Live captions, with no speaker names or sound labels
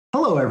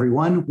Hello,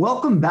 everyone.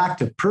 Welcome back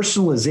to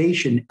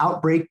Personalization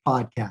Outbreak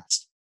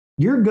Podcast,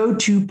 your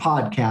go-to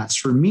podcast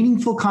for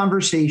meaningful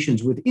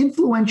conversations with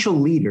influential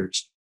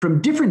leaders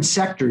from different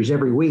sectors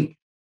every week.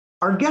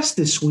 Our guest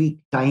this week,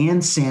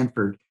 Diane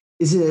Sanford,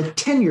 is a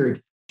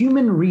tenured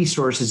human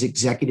resources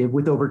executive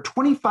with over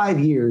 25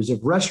 years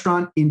of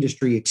restaurant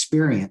industry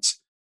experience.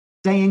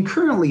 Diane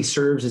currently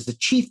serves as the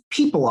Chief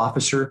People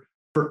Officer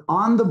for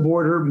On the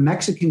Border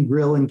Mexican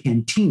Grill and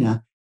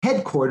Cantina,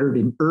 headquartered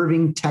in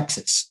Irving,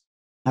 Texas.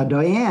 Now,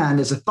 Diane,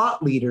 as a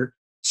thought leader,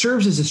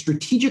 serves as a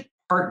strategic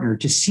partner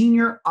to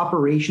senior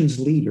operations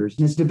leaders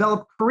and has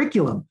developed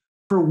curriculum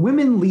for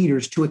women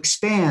leaders to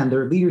expand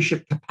their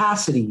leadership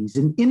capacities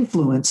and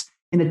influence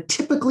in a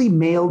typically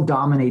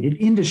male-dominated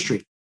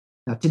industry.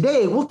 Now,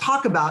 today, we'll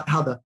talk about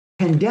how the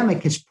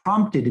pandemic has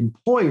prompted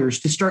employers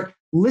to start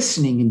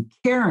listening and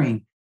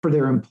caring for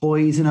their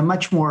employees in a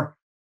much more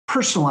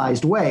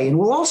personalized way. And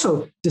we'll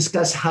also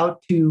discuss how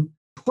to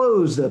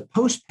close the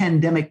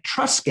post-pandemic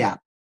trust gap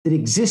that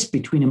exists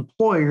between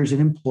employers and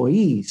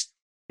employees.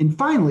 And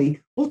finally,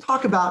 we'll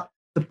talk about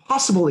the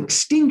possible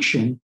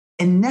extinction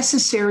and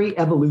necessary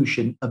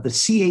evolution of the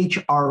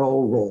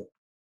CHRO role.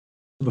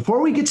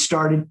 Before we get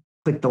started,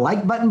 click the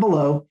like button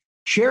below,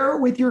 share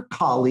it with your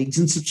colleagues,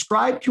 and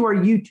subscribe to our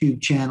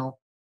YouTube channel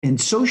and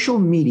social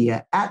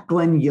media at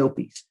Glenn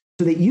Yopes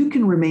so that you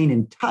can remain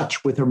in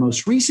touch with our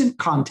most recent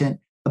content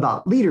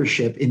about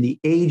leadership in the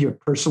age of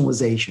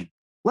personalization.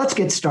 Let's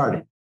get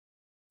started.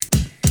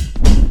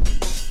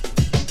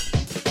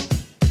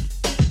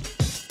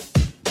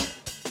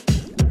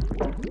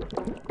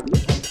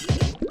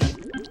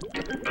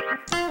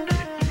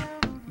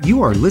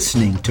 You are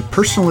listening to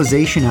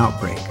Personalization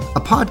Outbreak,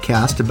 a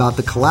podcast about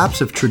the collapse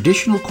of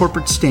traditional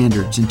corporate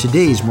standards in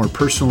today's more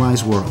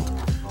personalized world.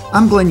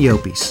 I'm Glenn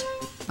Yopes.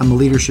 I'm a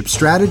leadership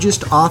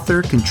strategist,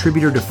 author,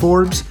 contributor to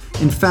Forbes,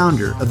 and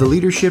founder of the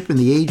Leadership in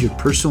the Age of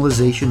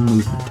Personalization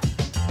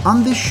movement.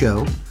 On this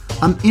show,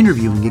 I'm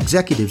interviewing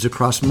executives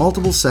across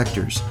multiple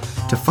sectors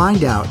to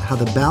find out how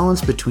the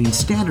balance between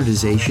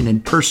standardization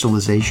and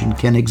personalization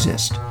can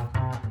exist.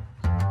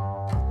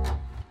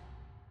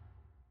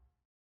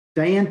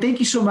 Diane, thank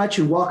you so much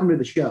and welcome to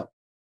the show.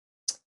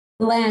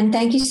 Glenn,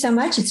 thank you so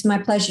much. It's my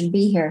pleasure to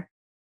be here.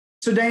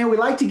 So Diane, we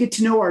like to get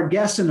to know our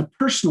guests on a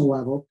personal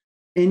level.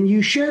 And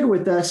you shared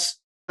with us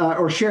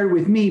or shared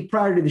with me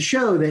prior to the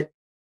show that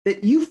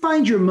you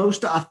find your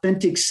most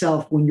authentic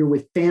self when you're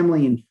with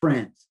family and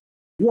friends.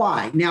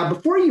 Why? Now,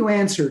 before you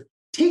answer,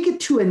 take it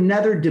to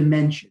another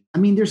dimension. I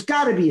mean, there's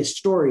got to be a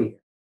story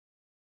here.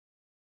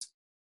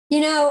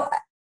 You know,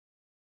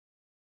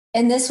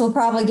 and this will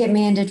probably get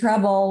me into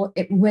trouble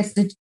with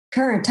the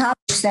current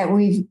topics that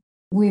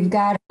we've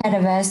got ahead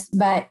of us.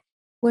 But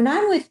when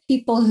I'm with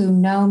people who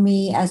know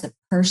me as a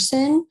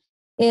person,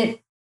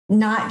 it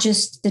not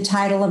just the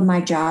title of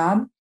my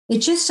job, it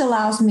just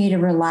allows me to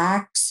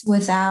relax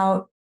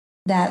without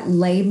that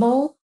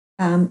label.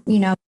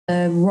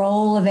 The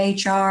role of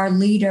HR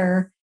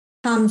leader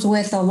comes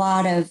with a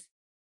lot of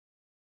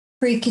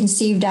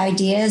preconceived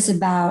ideas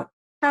about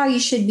how you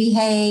should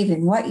behave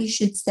and what you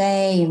should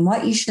say and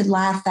what you should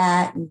laugh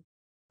at and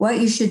what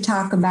you should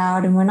talk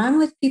about. And when I'm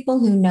with people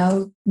who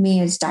know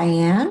me as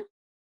Diane,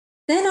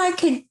 then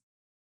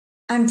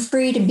I'm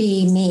free to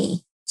be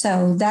me.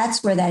 So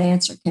that's where that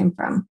answer came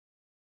from.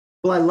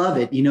 Well, I love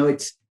it. You know,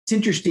 it's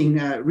interesting.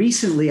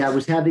 Recently, I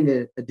was having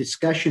a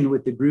discussion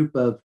with a group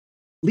of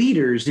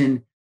leaders,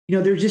 and,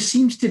 there just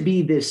seems to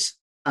be this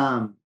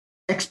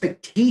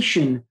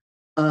expectation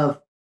of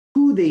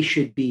who they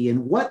should be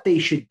and what they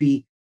should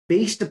be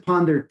based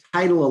upon their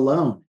title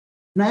alone.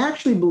 And I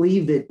actually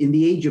believe that in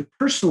the age of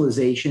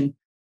personalization,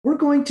 we're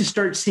going to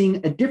start seeing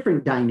a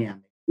different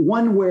dynamic,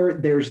 one where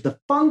there's the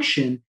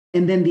function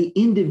and then the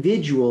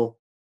individual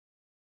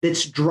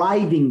that's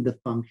driving the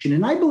function.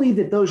 And I believe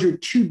that those are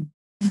two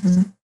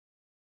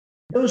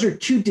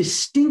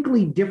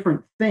distinctly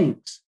different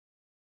things.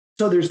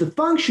 So there's the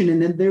function and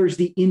then there's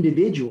the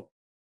individual.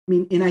 I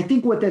mean, and I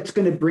think what that's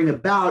going to bring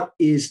about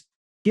is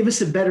give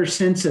us a better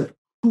sense of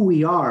who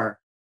we are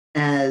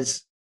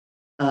as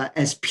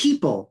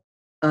people,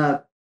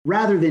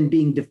 rather than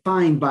being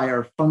defined by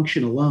our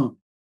function alone.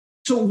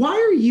 So why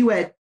are you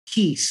at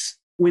peace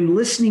when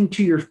listening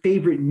to your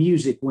favorite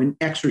music when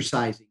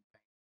exercising?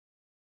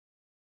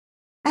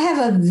 I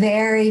have a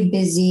very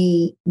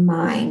busy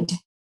mind.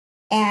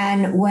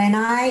 And when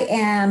I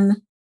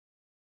am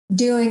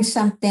doing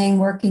something,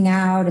 working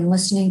out and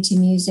listening to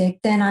music,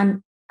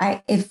 then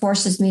it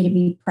forces me to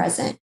be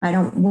present. I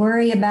don't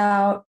worry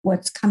about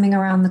what's coming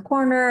around the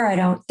corner. I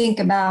don't think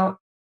about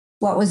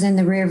what was in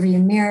the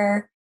rearview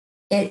mirror.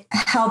 It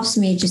helps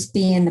me just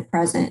be in the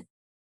present.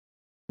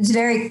 It's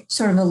very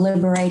sort of a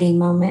liberating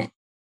moment.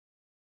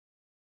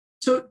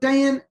 So,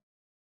 Diane,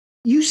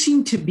 you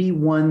seem to be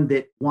one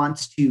that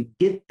wants to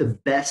get the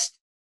best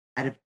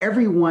out of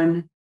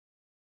everyone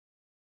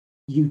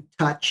you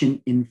touch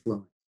and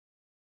influence.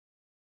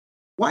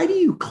 Why do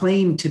you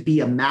claim to be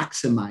a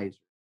maximizer,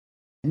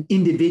 an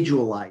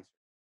individualizer?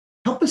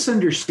 Help us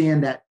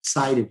understand that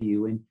side of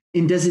you.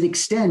 And does it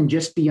extend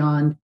just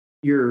beyond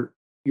your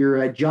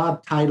your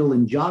job title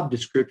and job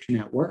description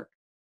at work?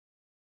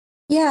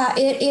 Yeah,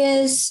 it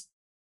is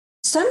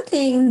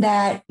something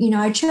that,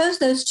 I chose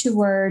those two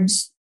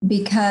words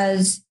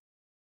because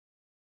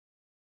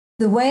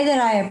the way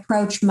that I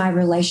approach my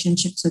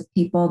relationships with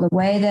people, the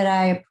way that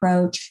I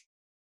approach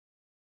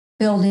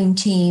building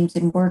teams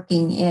and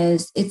working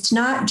it's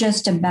not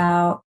just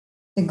about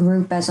the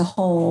group as a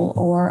whole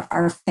or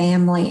our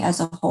family as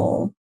a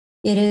whole.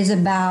 It is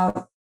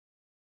about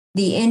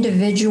the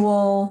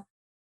individuals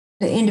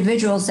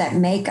that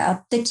make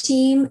up the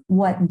team,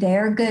 what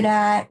they're good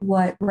at,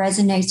 what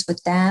resonates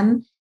with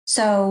them.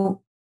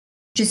 So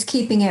just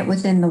keeping it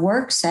within the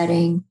work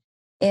setting,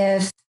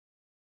 if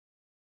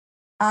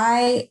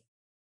I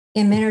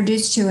am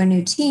introduced to a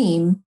new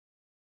team,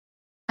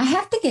 I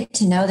have to get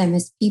to know them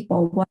as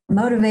people, what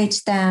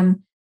motivates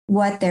them,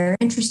 what they're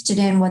interested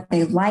in, what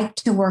they like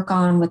to work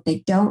on, what they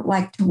don't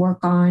like to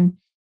work on.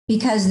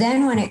 Because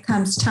then when it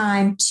comes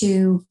time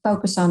to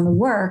focus on the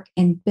work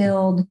and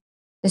build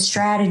the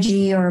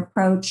strategy or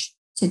approach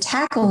to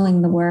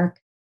tackling the work,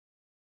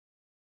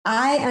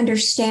 I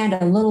understand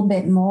a little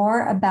bit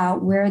more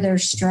about where their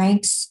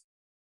strengths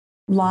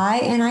lie,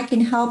 and I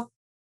can help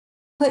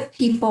put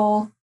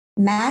people,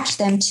 match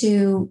them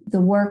to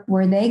the work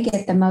where they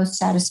get the most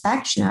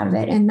satisfaction out of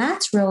it. And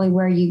that's really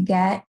where you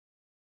get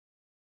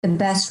the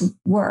best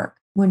work.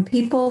 When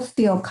people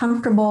feel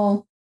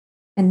comfortable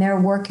and they're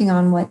working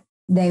on what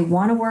they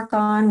want to work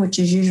on, which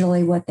is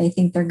usually what they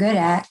think they're good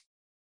at,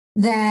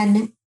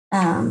 then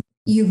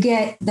you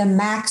get the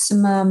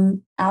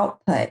maximum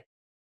output.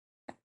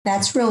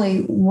 That's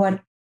really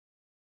what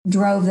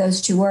drove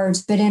those two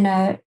words. But in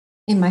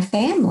my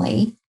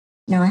family,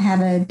 I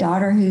have a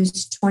daughter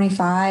who's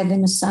 25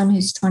 and a son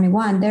who's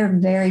 21. They're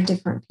very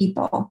different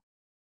people.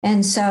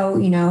 And so,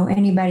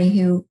 anybody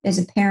who is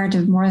a parent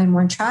of more than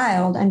one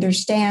child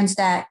understands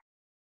that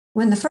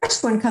when the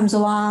first one comes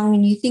along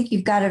and you think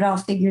you've got it all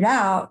figured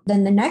out,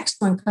 then the next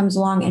one comes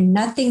along and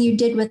nothing you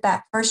did with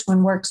that first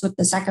one works with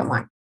the second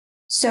one.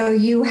 So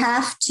you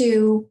have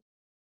to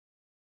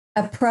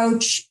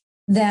approach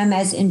them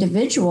as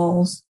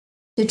individuals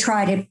to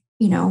try to,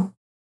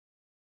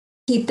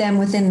 keep them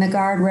within the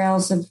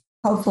guardrails of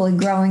hopefully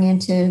growing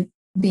into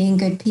being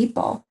good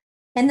people.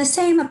 And the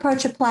same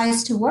approach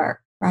applies to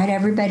work, right?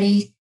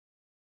 Everybody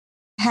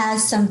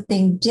has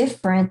something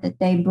different that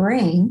they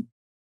bring,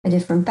 a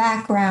different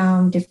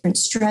background, different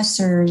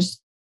stressors,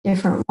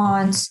 different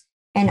wants.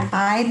 And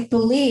I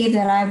believe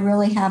that I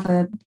really have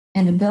an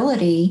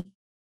ability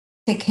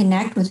to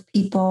connect with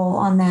people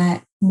on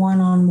that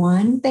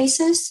one-on-one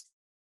basis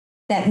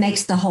that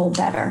makes the whole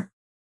better.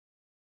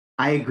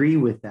 I agree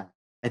with that.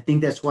 I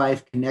think that's why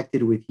I've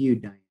connected with you,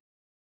 Diane.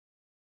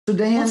 So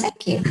Diane, well,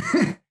 thank you.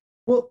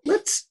 Well,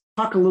 let's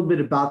talk a little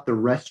bit about the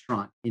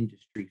restaurant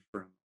industry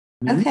for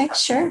a moment. Okay,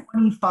 sure.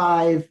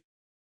 25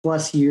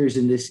 plus years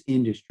in this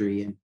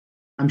industry. And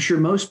I'm sure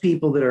most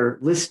people that are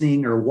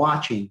listening or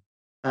watching,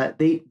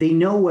 they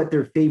know what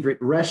their favorite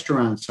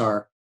restaurants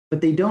are,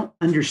 but they don't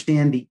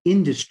understand the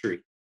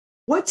industry.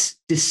 What's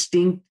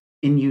distinct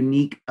and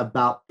unique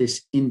about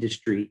this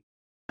industry?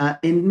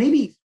 And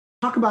maybe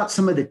talk about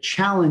some of the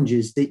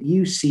challenges that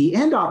you see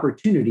and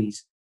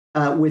opportunities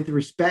with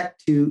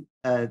respect to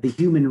the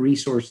human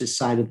resources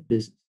side of the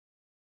business.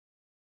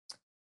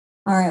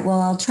 All right.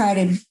 Well, I'll try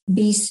to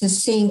be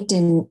succinct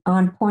and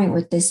on point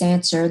with this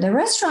answer. The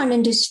restaurant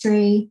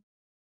industry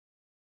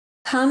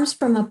comes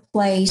from a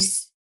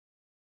place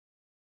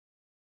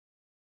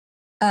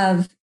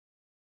of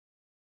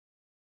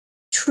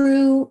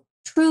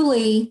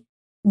truly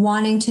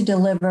wanting to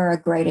deliver a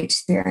great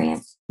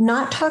experience.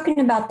 Not talking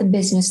about the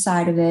business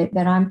side of it,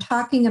 but I'm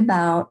talking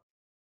about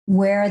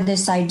where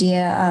this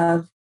idea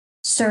of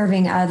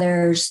serving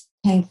others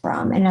came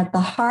from. And at the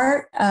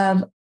heart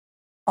of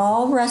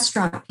all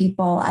restaurant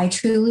people, I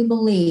truly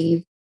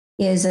believe,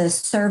 is a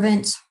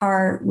servant's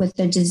heart with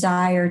a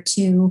desire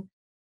to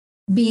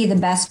be the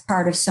best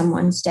part of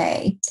someone's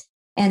day.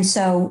 And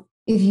so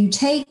if you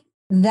take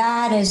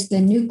that as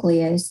the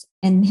nucleus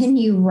and then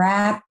you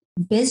wrap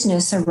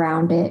business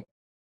around it,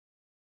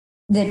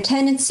 the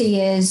tendency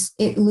is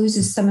it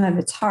loses some of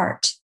its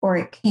heart, or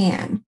it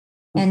can.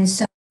 And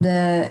so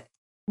the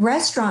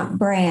restaurant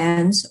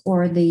brands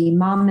or the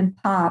mom and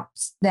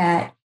pops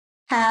that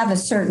have a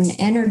certain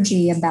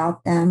energy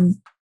about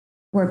them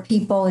where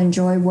people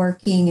enjoy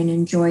working and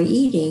enjoy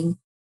eating,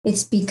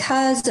 it's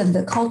because of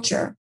the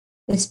culture.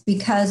 It's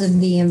because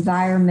of the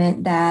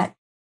environment that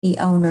the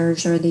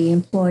owners or the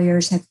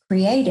employers have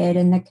created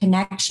and the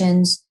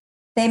connections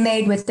they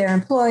made with their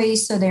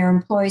employees, so their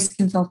employees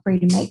can feel free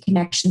to make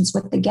connections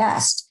with the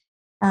guest.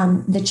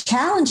 The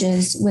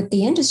challenges with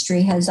the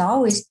industry has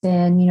always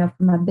been,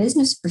 from a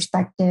business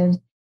perspective,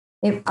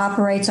 it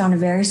operates on a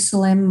very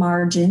slim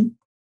margin.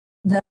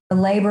 The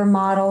labor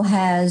model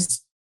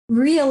has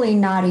really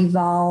not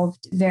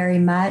evolved very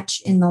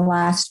much in the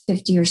last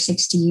 50 or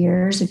 60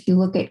 years. If you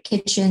look at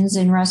kitchens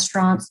and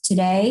restaurants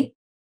today,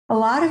 a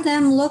lot of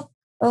them look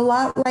a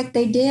lot like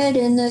they did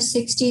in the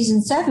 60s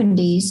and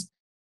 70s.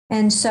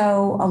 And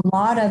so a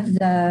lot of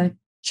the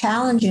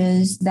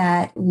challenges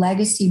that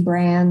legacy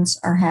brands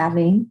are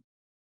having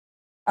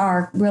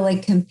are really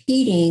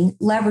competing,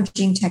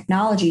 leveraging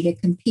technology to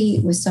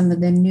compete with some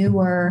of the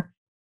newer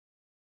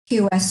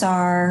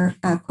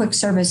QSR, quick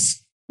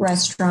service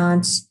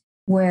restaurants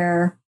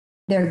where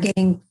they're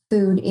getting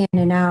food in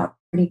and out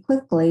pretty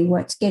quickly.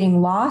 What's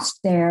getting lost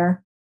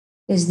there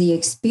is the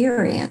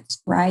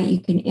experience, right? You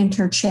can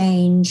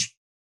interchange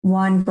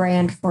one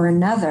brand for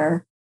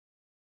another.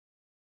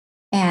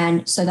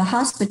 And so the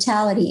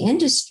hospitality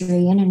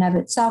industry in and of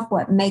itself,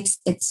 what makes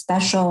it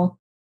special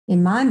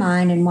in my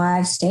mind and why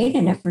I've stayed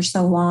in it for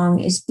so long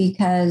is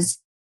because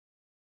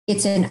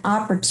it's an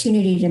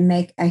opportunity to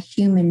make a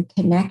human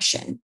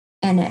connection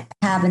and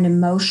have an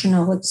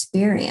emotional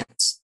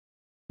experience.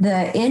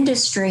 The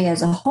industry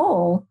as a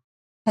whole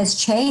has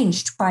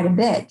changed quite a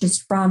bit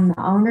just from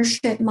the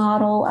ownership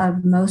model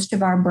of most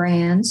of our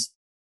brands.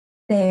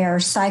 They are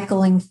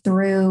cycling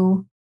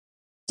through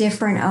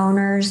different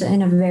owners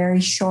in a very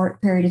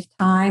short period of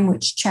time,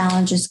 which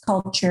challenges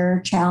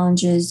culture,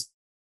 challenges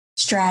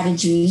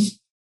strategy.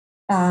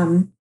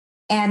 And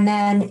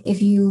then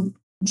if you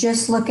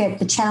just look at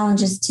the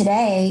challenges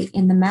today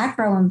in the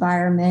macro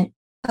environment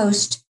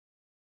post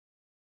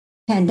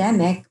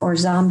pandemic or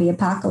zombie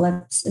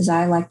apocalypse, as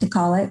I like to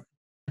call it,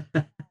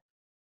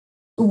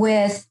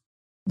 with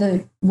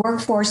the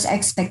workforce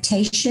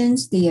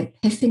expectations, the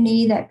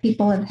epiphany that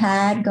people have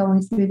had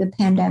going through the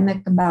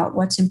pandemic about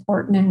what's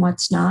important and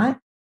what's not.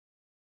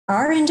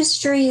 Our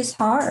industry is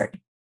hard.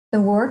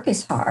 The work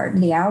is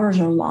hard. The hours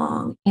are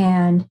long.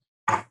 And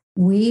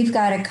we've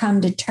got to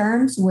come to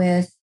terms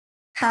with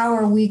how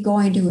are we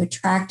going to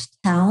attract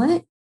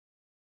talent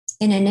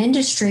in an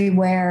industry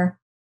where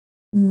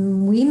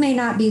we may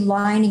not be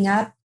lining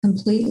up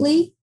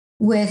completely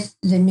with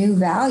the new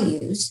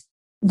values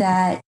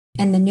that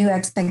and the new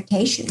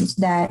expectations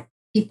that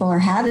people are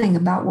having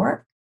about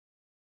work.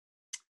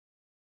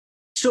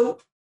 So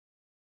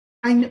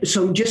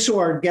just so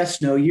our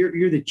guests know,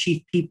 you're the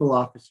chief people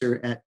officer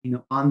at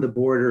On the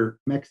Border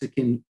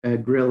Mexican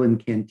Grill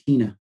and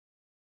Cantina,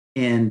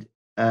 and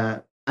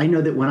I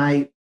know that when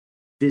I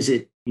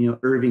visit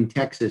Irving,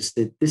 Texas,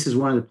 that this is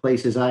one of the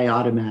places I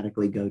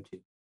automatically go to.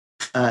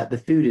 The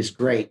food is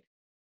great.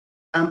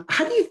 How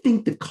do you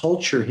think the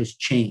culture has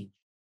changed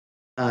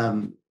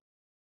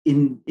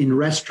in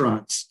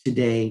restaurants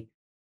today?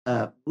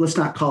 Let's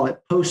not call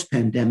it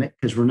post-pandemic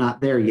because we're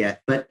not there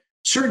yet, but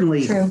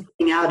certainly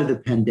coming out of the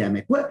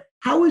pandemic.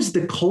 How has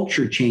the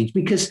culture changed?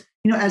 Because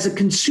as a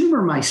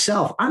consumer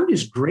myself, I'm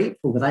just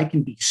grateful that I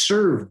can be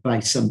served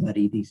by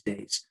somebody these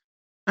days.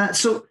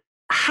 So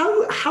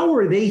how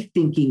are they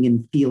thinking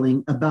and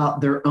feeling about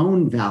their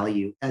own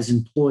value as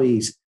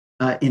employees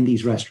in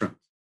these restaurants?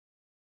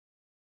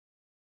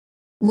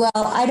 Well,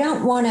 I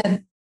don't want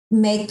to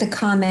make the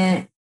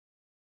comment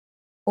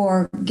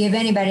or give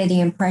anybody the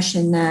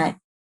impression that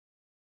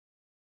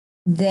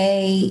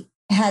they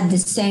had the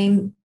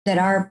same, that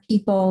our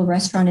people,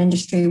 restaurant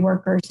industry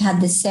workers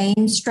had the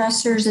same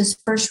stressors as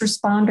first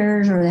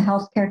responders or the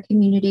healthcare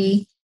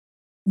community,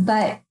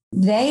 but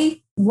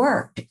they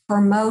worked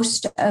for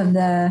most of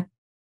the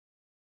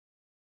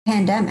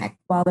pandemic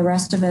while the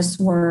rest of us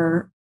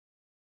were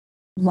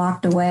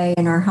locked away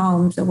in our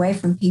homes, away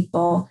from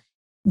people.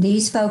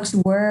 These folks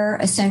were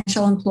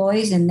essential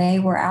employees and they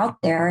were out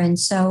there. And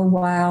so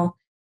while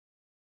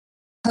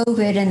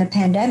COVID and the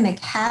pandemic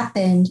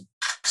happened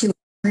to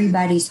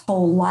everybody's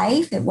whole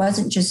life, it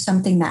wasn't just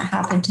something that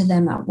happened to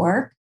them at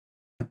work.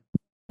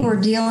 They were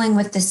dealing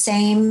with the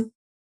same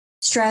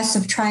stress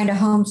of trying to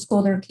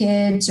homeschool their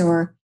kids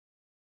or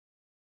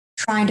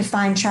trying to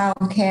find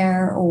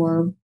childcare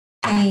or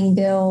paying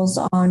bills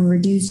on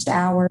reduced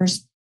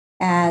hours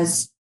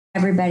as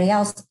everybody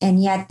else.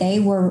 And yet they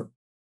were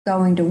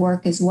going to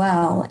work as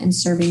well and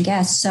serving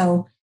guests.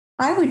 So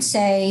I would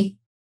say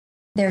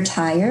they're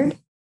tired.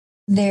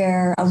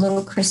 They're a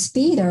little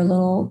crispy. They're a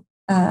little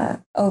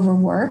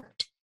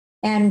overworked.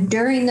 And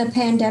during the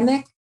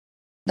pandemic,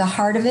 the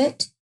heart of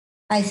it,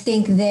 I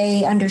think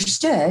they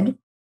understood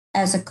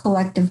as a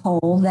collective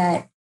whole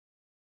that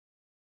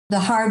the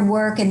hard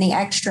work and the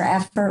extra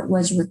effort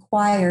was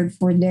required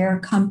for their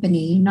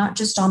company, not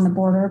just On the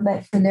Border,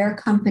 but for their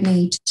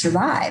company to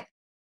survive.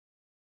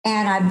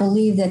 And I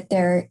believe that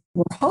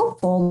we're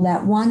hopeful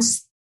that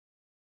once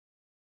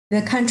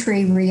the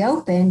country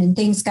reopened and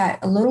things got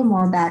a little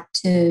more back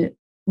to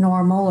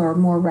normal or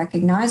more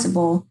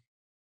recognizable,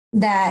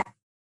 that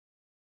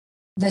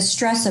the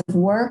stress of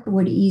work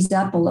would ease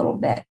up a little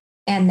bit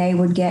and they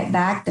would get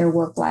back their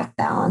work-life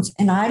balance.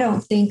 And I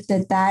don't think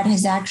that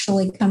has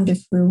actually come to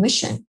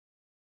fruition.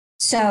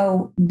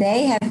 So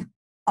they have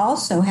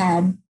also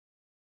had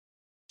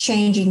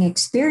changing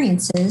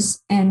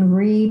experiences and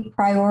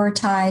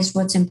reprioritized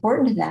what's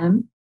important to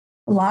them.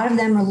 A lot of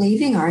them are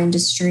leaving our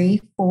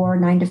industry for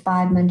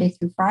 9-to-5, Monday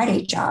through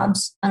Friday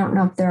jobs. I don't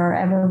know if there are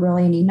ever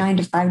really any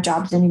 9-to-5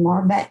 jobs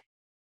anymore, but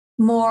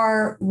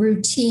more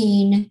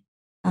routine,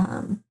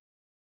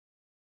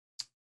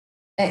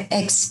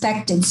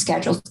 expected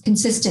schedules,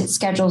 consistent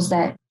schedules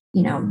that,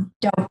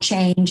 don't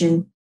change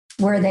and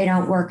where they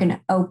don't work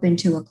an open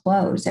to a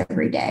close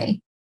every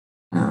day.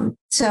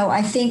 So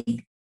I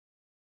think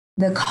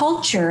the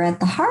culture at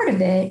the heart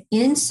of it,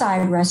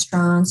 inside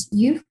restaurants,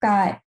 you've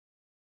got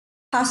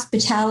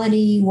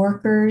hospitality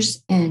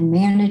workers and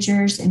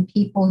managers and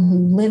people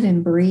who live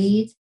and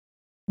breathe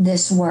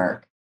this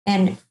work.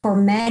 And for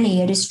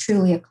many, it is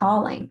truly a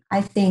calling.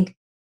 I think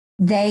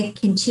they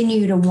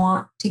continue to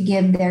want to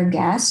give their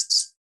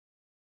guests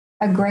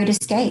a great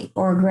escape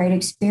or a great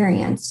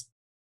experience.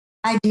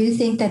 I do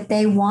think that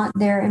they want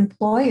their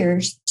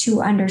employers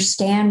to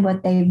understand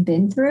what they've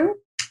been through,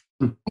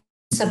 and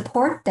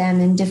support them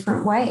in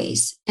different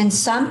ways. And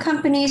some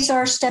companies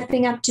are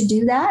stepping up to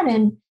do that,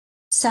 and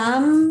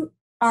some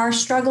are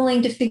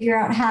struggling to figure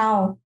out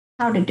how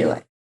to do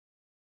it.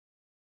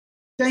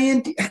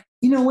 Diane,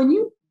 when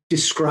you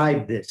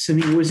describe this, I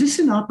mean, was this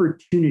an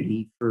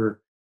opportunity for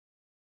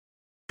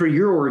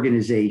your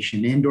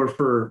organization and or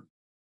for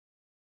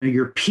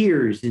your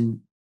peers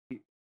and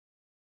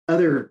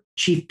other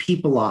chief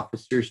people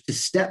officers to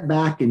step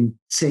back and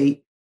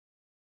say,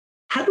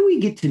 how do we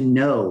get to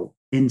know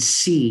and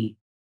see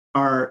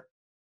our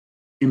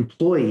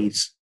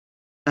employees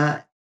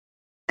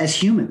as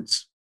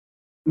humans?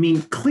 I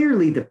mean,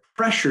 clearly the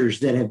pressures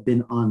that have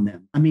been on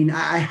them. I mean,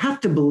 I have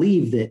to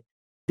believe that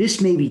this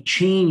maybe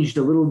changed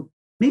a little,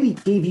 maybe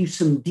gave you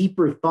some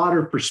deeper thought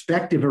or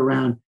perspective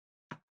around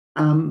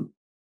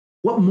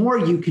what more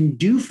you can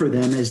do for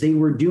them as they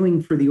were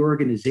doing for the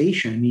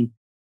organization. I mean,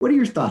 what are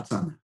your thoughts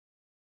on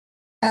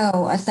that?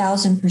 Oh,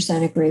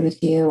 1,000% agree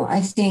with you. I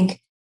think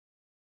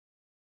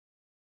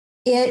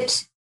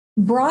it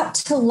brought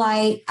to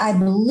light, I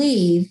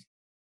believe,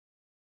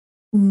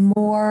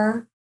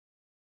 more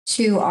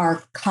to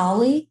our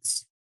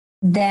colleagues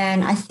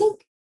than I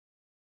think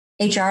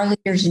HR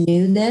leaders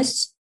knew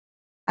this.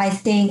 I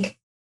think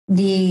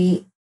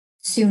the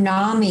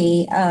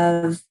tsunami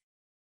of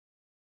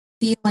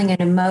feeling and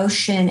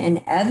emotion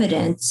and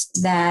evidence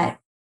that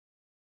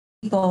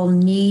people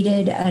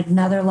needed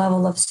another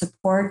level of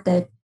support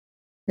that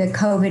the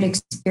COVID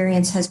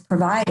experience has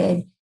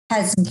provided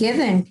has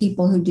given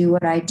people who do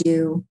what I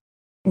do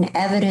an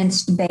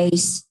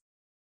evidence-based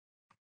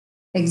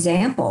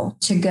example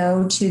to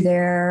go to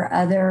their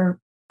other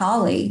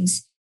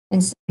colleagues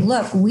and say,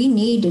 look, we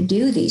need to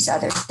do these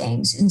other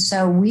things. And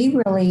so we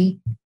really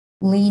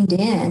leaned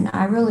in.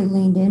 I really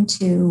leaned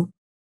into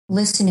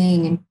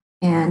listening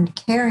and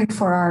caring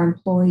for our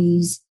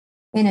employees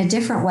in a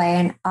different way.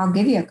 And I'll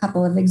give you a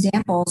couple of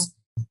examples.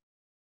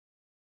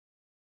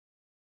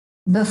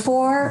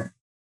 Before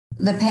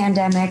the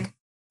pandemic,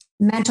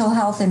 mental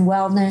health and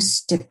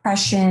wellness,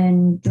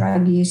 depression,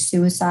 drug use,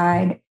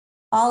 suicide,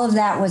 all of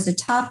that was a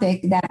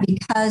topic that,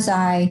 because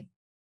I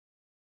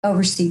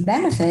oversee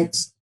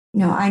benefits,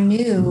 I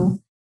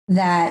knew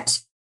that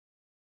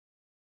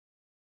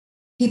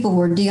people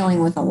were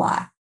dealing with a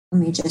lot.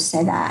 Let me just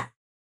say that.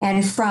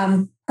 And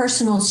from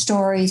personal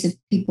stories of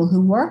people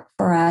who work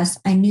for us,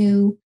 I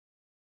knew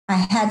I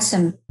had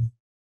some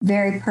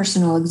very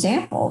personal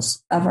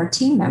examples of our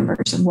team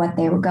members of what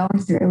they were going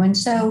through. And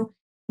so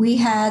we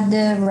had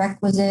the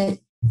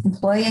requisite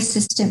employee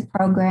assistant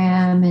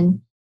program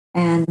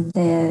and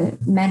the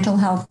mental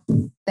health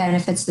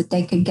benefits that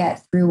they could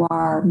get through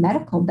our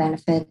medical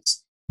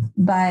benefits.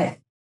 But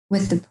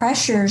with the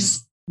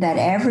pressures that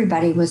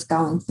everybody was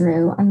going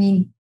through, I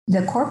mean,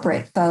 the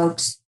corporate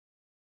folks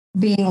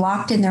being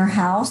locked in their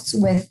house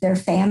with their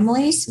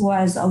families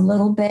was a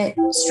little bit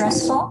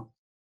stressful.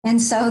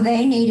 And so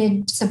they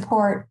needed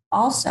support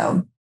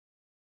also.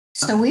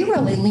 So we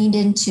really leaned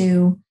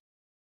into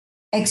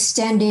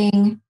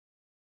extending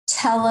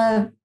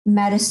telemedicine,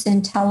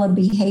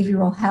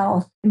 telebehavioral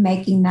health, and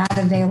making that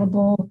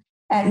available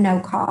at no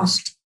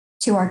cost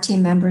to our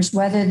team members,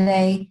 whether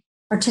they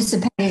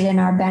participated in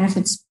our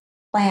benefits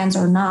plans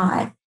or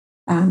not.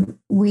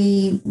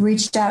 We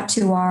reached out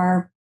to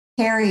our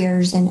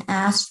carriers and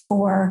asked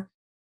for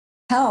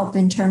help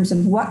in terms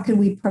of what could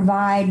we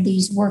provide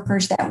these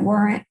workers that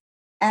weren't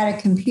at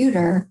a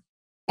computer.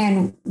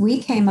 And we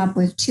came up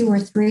with 2 or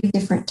 3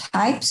 different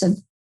types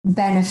of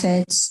benefit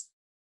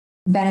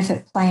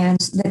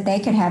plans that they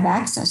could have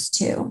access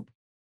to.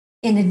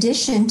 In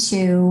addition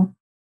to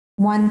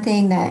one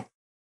thing that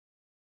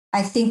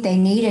I think they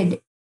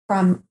needed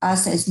from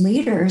us as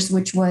leaders,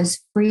 which was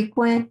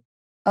frequent,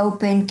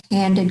 open,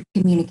 candid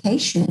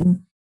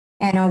communication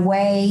and a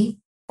way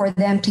for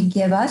them to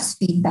give us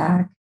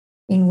feedback.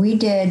 And we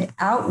did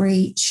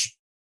outreach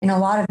in a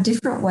lot of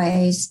different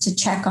ways to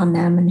check on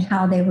them and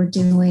how they were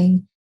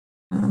doing.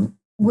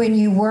 When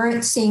you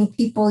weren't seeing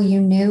people you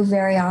knew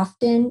very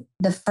often,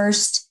 the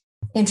first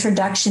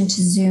introduction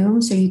to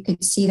Zoom so you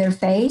could see their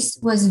face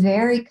was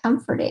very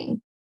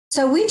comforting.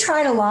 So we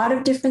tried a lot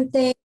of different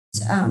things.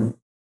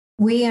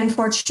 We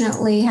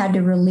unfortunately had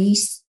to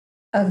release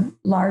a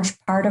large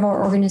part of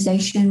our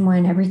organization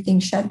when everything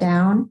shut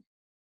down.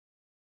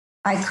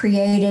 I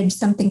created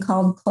something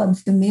called Club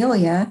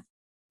Familia,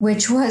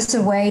 which was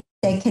a way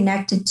to stay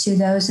connected to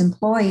those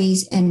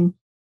employees, and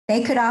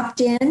they could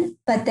opt in,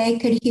 but they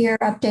could hear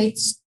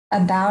updates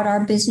about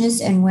our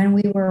business. And when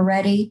we were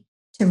ready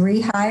to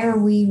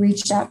rehire, we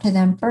reached out to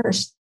them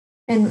first.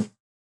 And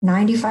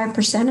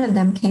 95% of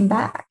them came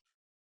back.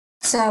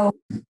 So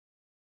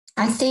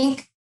I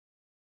think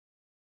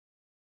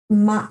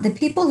the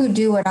people who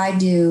do what I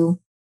do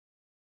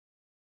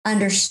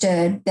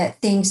understood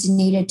that things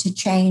needed to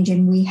change,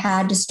 and we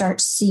had to start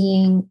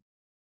seeing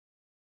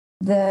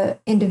the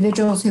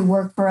individuals who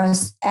work for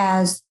us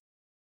as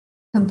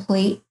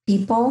complete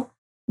people,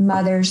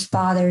 mothers,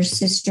 fathers,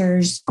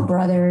 sisters,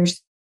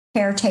 brothers,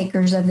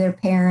 caretakers of their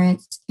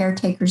parents,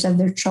 caretakers of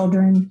their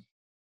children.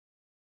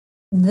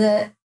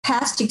 The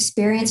past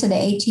experience of the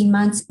 18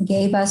 months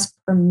gave us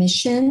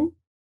permission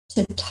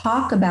to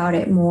talk about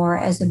it more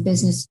as a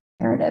business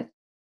imperative.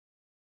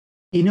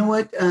 You know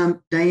what,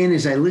 Diane,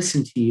 as I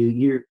listen to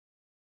you,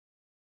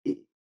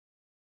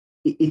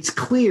 it's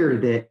clear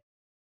that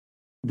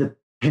the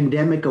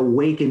pandemic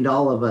awakened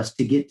all of us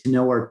to get to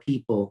know our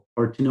people,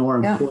 or to know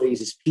our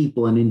employees as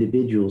people and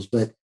individuals.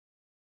 But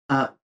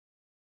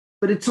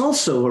it's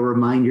also a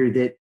reminder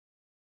that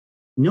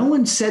no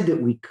one said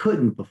that we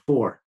couldn't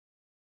before.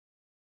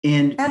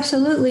 And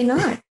absolutely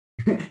not.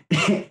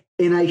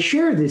 And I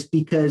share this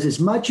because as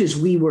much as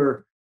we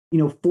were,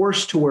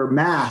 forced to wear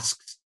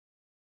masks,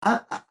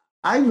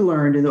 I've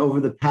learned over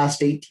the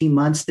past 18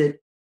 months that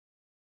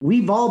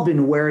we've all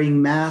been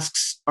wearing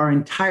masks our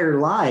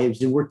entire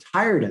lives, and we're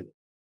tired of it.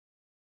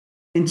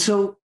 And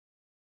so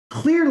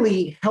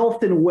clearly,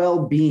 health and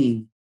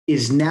well-being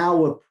is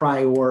now a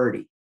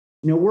priority.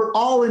 We're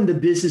all in the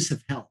business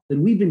of health,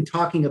 and we've been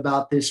talking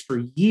about this for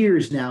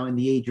years now in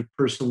the age of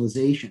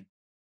personalization.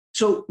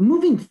 So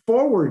moving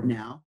forward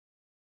now,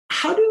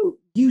 how do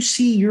you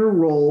see your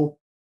role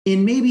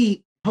in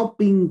maybe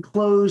helping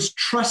close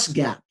trust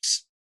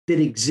gaps that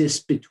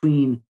exist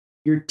between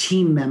your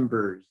team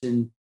members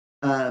and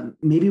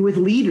maybe with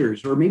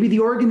leaders, or maybe the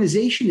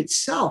organization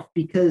itself?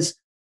 Because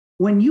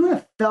when you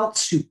have felt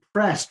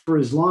suppressed for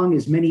as long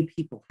as many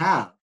people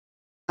have,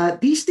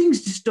 these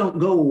things just don't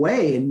go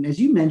away. And as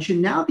you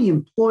mentioned, now the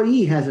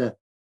employee has a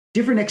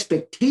different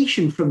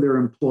expectation from their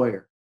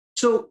employer.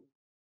 So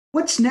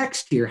what's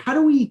next here? How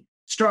do we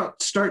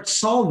start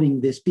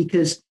solving this?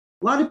 Because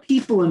a lot of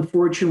people,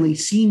 unfortunately,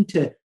 seem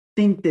to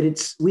think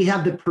that we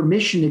have the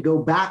permission to go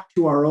back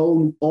to our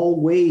own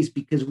old ways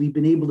because we've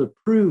been able to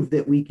prove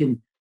that we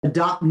can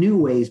adopt new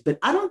ways. But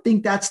I don't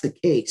think that's the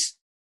case.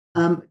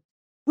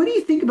 What do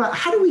you think about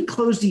how do we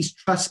close these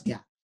trust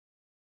gaps?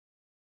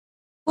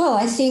 Well,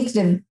 I think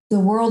the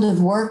world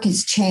of work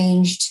has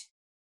changed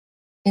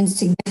in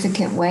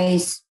significant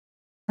ways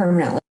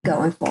permanently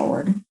going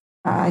forward.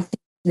 I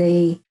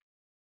think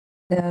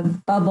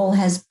the bubble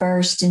has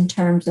burst in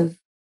terms of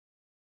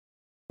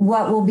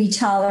what will be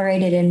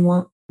tolerated and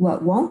what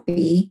won't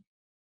be,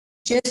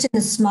 just in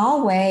the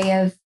small way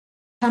of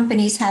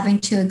companies having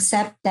to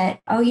accept that,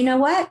 oh, you know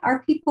what?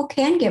 Our people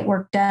can get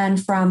work done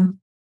from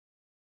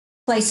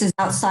places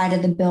outside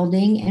of the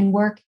building, and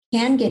work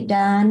can get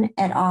done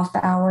at off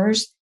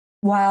hours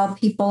while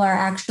people are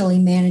actually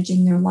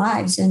managing their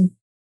lives. And,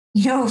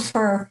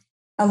 for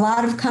a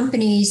lot of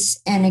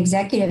companies and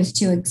executives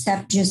to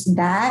accept just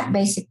that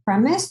basic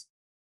premise,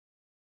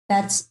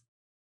 that's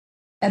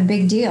a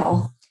big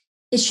deal.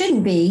 It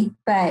shouldn't be,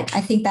 but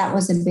I think that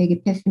was a big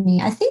epiphany.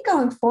 I think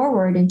going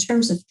forward in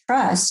terms of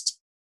trust,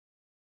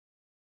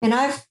 and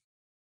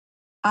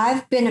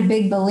I've been a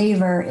big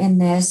believer in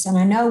this, and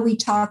I know we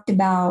talked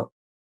about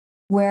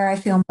where I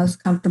feel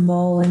most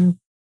comfortable and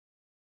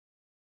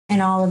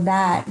all of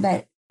that,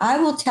 but I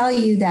will tell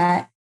you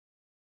that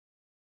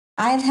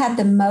I've had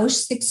the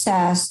most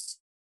success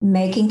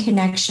making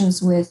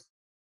connections with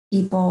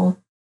people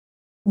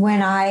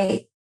when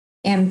I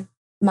am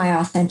my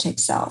authentic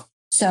self.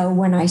 So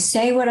when I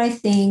say what I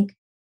think,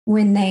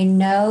 when they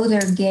know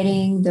they're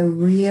getting the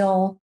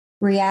real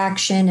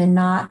reaction and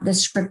not the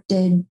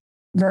scripted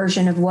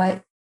version of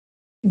what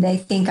they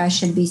think I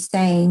should be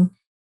saying.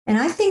 And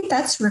I think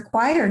that's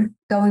required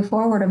going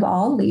forward of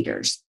all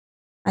leaders.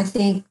 I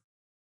think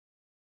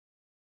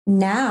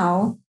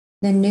now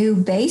the new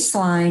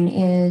baseline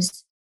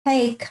is,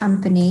 hey,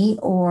 company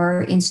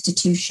or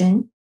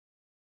institution,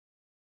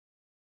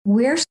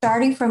 we're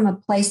starting from a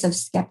place of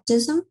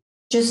skepticism.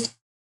 Just,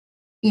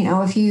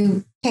 if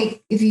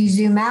you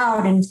zoom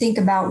out and think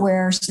about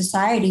where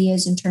society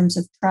is in terms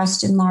of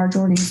trust in large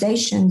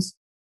organizations,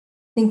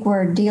 I think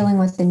we're dealing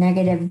with a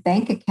negative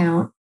bank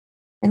account,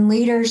 and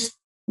leaders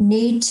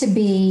need to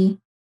be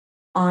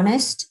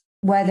honest,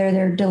 whether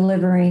they're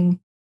delivering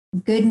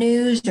good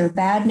news or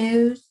bad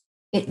news.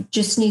 It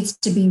just needs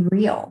to be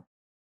real.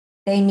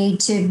 They need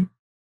to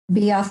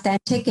be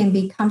authentic and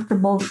be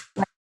comfortable,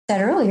 like I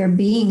said earlier,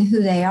 being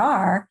who they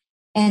are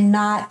and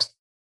not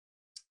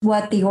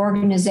what the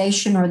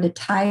organization or the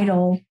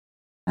title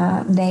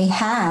they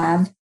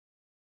have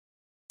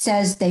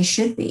says they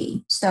should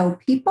be. So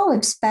people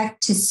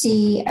expect to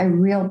see a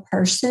real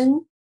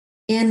person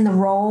in the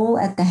role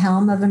at the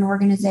helm of an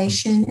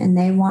organization, and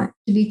they want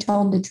to be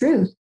told the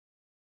truth.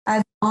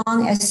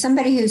 As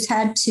somebody who's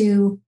had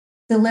to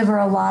deliver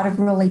a lot of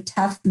really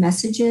tough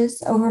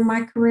messages over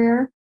my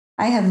career,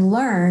 I have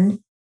learned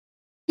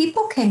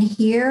people can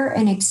hear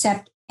and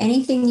accept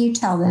anything you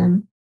tell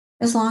them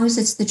as long as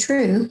it's the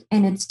truth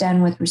and it's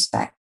done with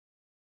respect.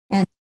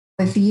 And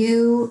if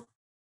you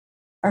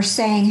are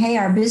saying, hey,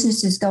 our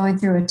business is going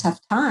through a tough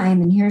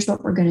time, and here's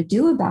what we're going to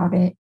do about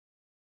it,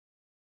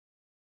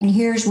 and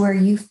here's where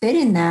you fit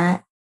in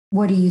that,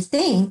 what do you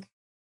think?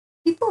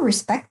 People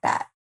respect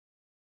that.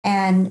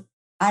 And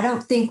I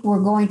don't think we're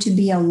going to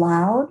be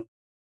allowed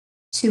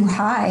to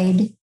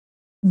hide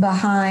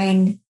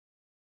behind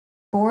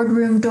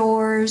boardroom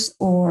doors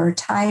or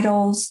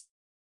titles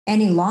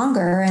any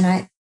longer. And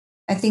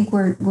I think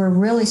we're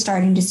really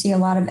starting to see a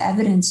lot of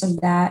evidence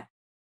of that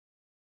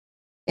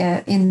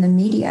in the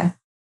media.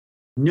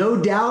 No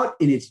doubt.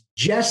 And it's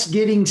just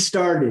getting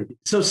started.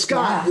 So,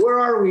 Scott, Where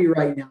are we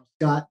right now,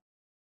 Scott?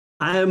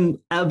 I'm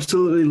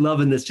absolutely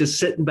loving this, just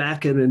sitting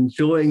back and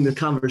enjoying the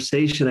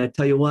conversation. I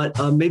tell you what,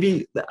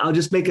 maybe I'll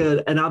just make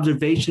an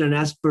observation and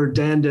ask for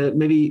Dan to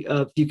maybe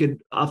if you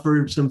could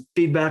offer some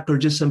feedback or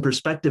just some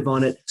perspective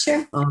on it.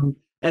 Sure.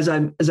 As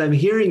I'm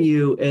hearing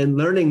you and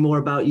learning more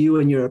about you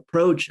and your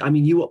approach, I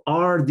mean, you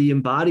are the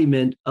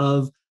embodiment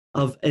of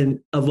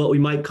what we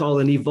might call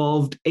an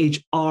evolved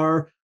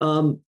HR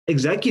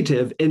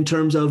executive in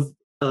terms of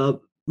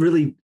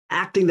really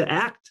acting the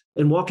act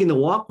and walking the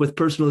walk with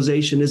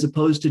personalization as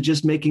opposed to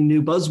just making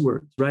new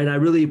buzzwords, right? I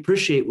really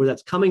appreciate where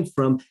that's coming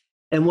from.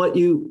 And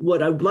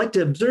what I'd like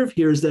to observe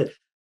here is that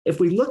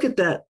if we look at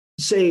that,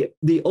 say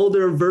the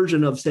older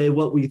version of, say,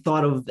 what we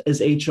thought of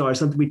as HR,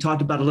 something we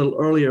talked about a little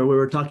earlier, where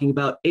we were talking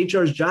about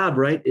HR's job,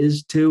 right,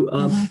 is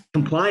to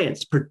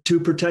compliance, to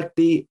protect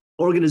the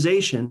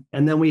organization.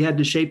 And then we had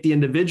to shape the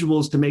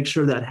individuals to make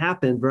sure that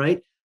happened,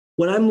 right?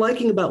 What I'm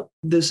liking about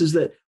this is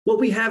that what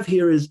we have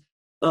here is,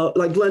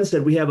 like Glenn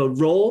said, we have a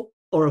role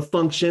or a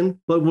function,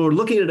 but when we're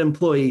looking at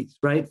employees,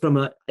 right, from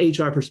an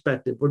HR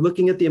perspective, we're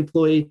looking at the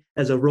employee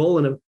as a role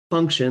and a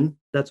function.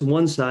 That's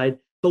one side,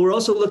 but we're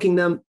also looking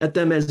at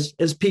them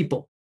as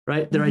people,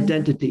 right, their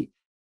identity.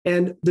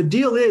 And the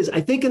deal is,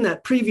 I think in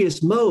that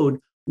previous mode,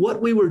 what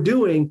we were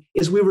doing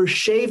is we were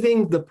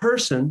shaving the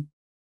person,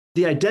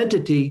 the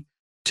identity,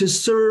 to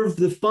serve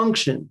the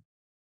function,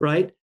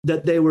 right,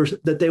 that they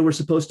were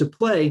supposed to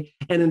play.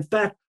 And in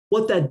fact,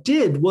 what that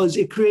did was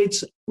it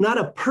creates not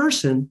a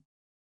person,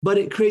 but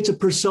it creates a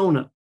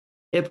persona.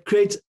 It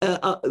creates,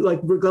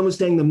 like Glenn was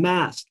saying, the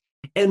mask.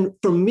 And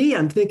for me,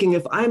 I'm thinking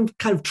if I'm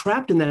kind of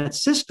trapped in that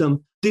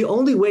system, the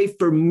only way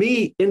for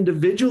me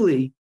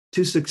individually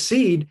to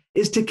succeed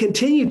is to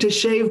continue to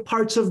shave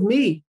parts of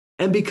me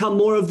and become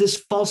more of this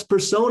false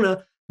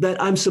persona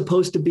that I'm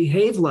supposed to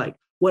behave like.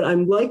 What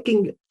I'm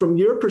liking from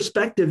your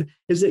perspective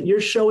is that you're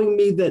showing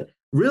me that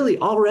really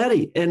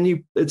already,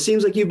 and it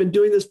seems like you've been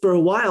doing this for a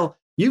while,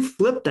 you've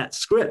flipped that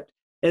script.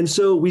 And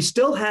so we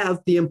still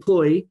have the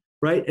employee,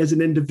 right, as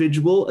an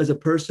individual, as a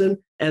person,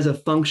 as a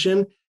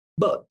function.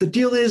 But the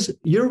deal is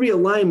your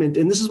realignment,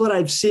 and this is what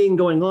I've seen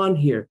going on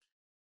here.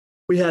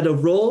 We had a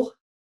role.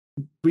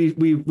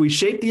 We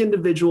shaped the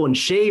individual and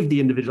shaved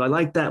the individual. I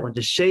like that one,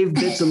 to shave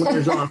bits and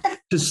layers off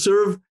to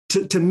serve,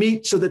 to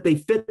meet so that they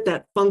fit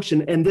that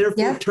function and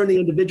therefore turn the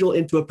individual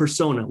into a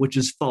persona, which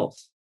is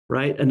false,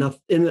 right? Enough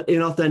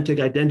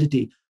inauthentic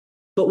identity.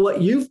 But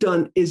what you've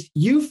done is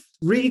you've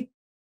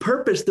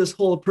repurposed this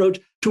whole approach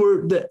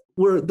to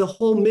where the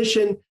whole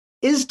mission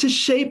is to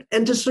shape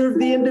and to serve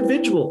the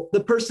individual,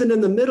 the person in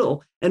the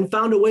middle, and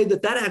found a way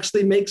that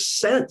actually makes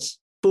sense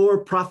for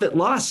profit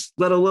loss,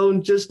 let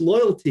alone just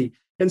loyalty.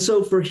 And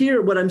so for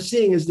here, what I'm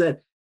seeing is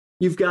that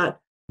you've got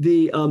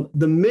the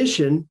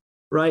mission,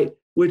 right,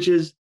 which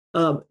is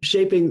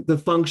shaping the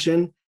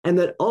function, and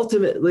that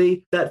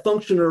ultimately that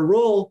function or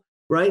role,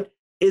 right,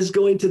 is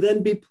going to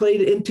then be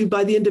played into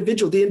by the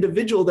individual. The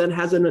individual then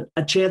has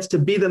a chance to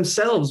be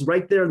themselves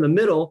right there in the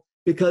middle,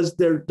 because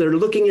they're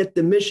looking at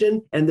the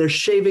mission and they're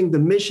shaving the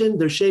mission,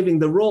 they're shaving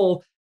the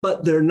role,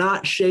 but they're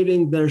not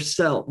shaving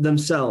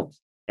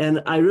themselves.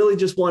 And I really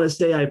just want to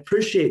say I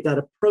appreciate that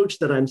approach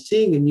that I'm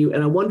seeing in you.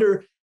 And I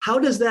wonder, how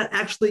does that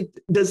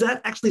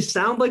actually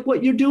sound like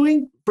what you're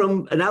doing?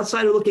 From an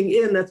outsider looking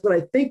in, that's what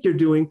I think you're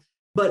doing.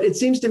 But it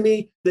seems to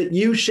me that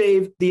you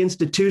shave the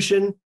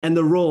institution and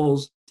the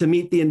roles to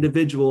meet the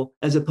individual,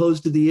 as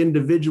opposed to the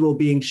individual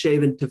being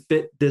shaven to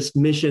fit this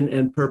mission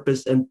and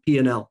purpose and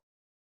P&L.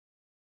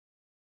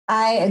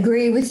 I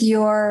agree with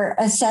your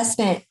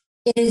assessment.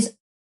 It is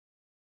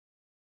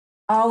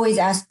always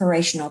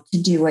aspirational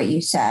to do what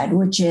you said,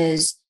 which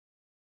is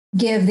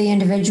give the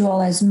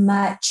individual as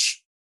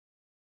much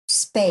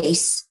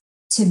space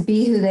to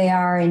be who they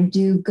are and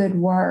do good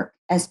work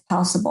as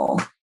possible.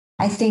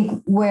 I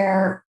think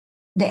where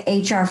the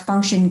HR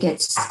function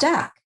gets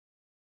stuck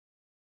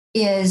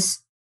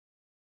is,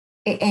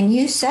 and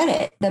you said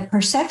it, the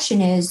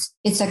perception is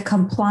it's a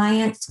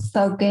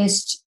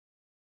compliance-focused,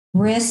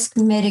 risk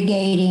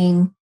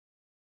mitigating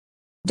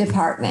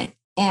department.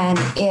 And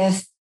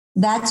if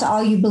that's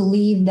all you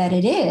believe that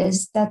it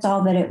is, that's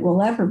all that it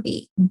will ever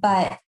be.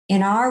 But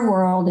in our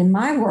world, in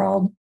my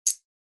world,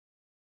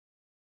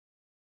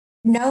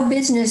 no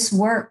business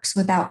works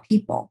without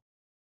people.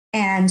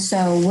 And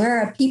so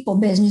we're a people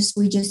business.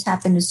 We just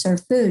happen to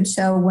serve food.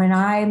 So when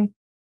I'm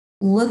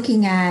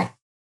looking at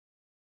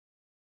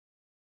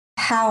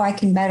how I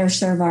can better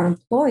serve our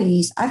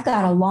employees, I've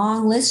got a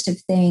long list of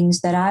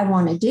things that I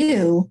want to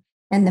do.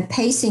 And the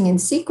pacing and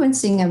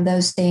sequencing of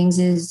those things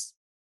is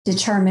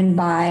determined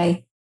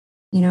by,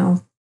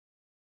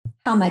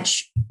 how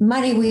much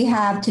money we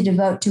have to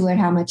devote to it,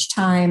 how much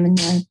time, and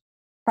the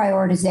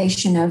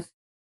prioritization of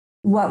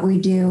what we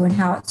do and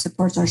how it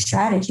supports our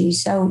strategy.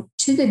 So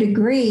to the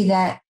degree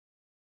that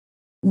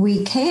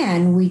we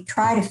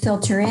try to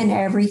filter in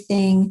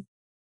everything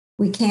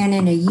we can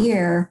in a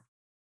year.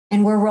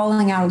 And we're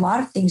rolling out a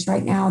lot of things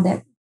right now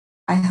that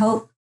I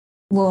hope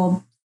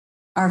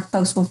our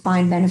folks will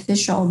find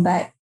beneficial.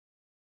 But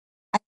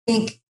I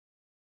think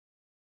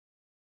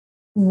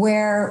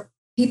where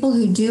people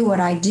who do what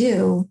I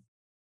do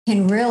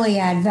can really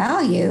add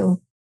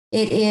value,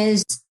 it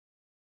is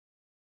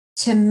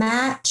to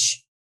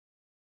match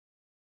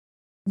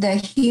the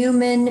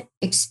human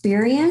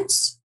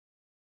experience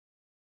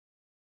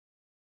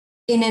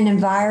in an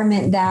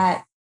environment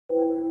that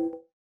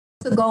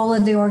the goal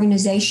of the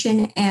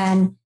organization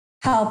and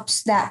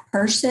helps that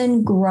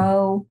person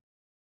grow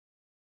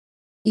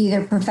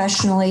either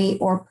professionally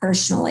or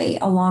personally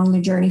along the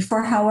journey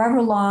for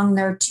however long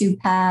their two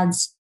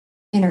paths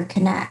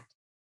interconnect.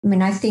 I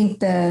mean, I think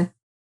the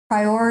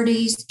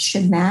priorities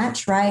should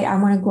match, right? I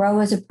want to grow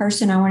as a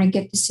person. I want to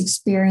get this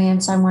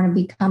experience. I want to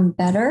become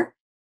better.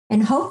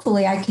 And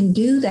hopefully I can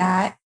do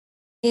that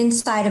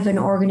inside of an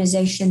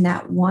organization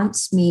that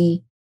wants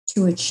me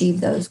to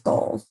achieve those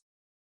goals.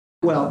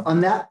 Well, on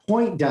that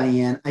point,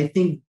 Diane, I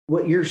think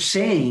what you're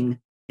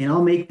saying, and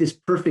I'll make this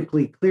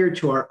perfectly clear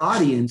to our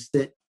audience,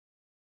 that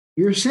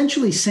you're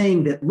essentially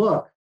saying that,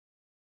 look,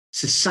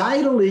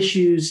 societal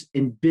issues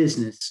in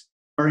business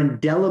are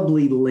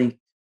indelibly linked.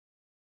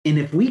 And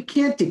if we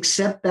can't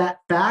accept that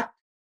fact,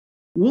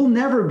 we'll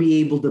never be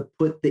able to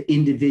put the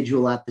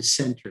individual at the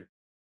center.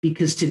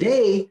 Because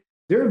today,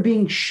 they're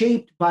being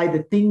shaped by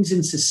the things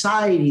in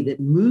society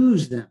that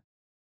moves them,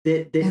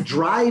 that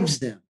drives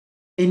them.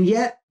 And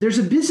yet there's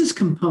a business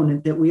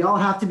component that we all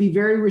have to be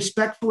very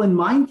respectful and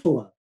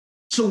mindful of.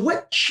 So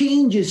what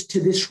changes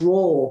to this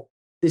role,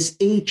 this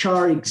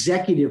HR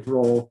executive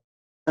role,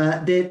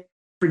 that,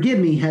 forgive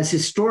me, has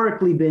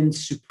historically been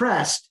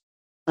suppressed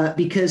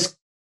because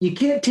you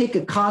can't take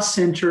a cost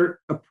center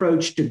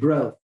approach to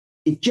growth.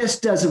 It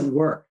just doesn't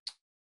work.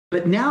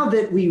 But now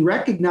that we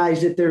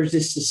recognize that there's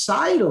this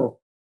societal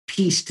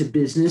piece to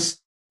business,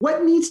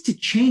 what needs to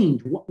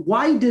change?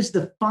 Why does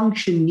the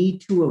function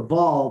need to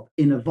evolve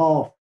and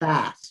evolve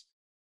fast?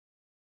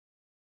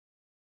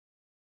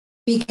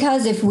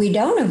 Because if we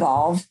don't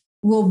evolve,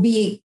 we'll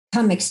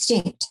become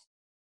extinct.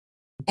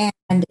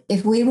 And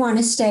if we want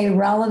to stay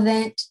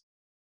relevant,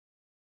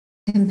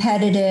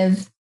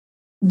 competitive,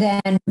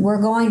 then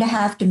we're going to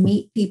have to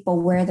meet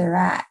people where they're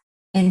at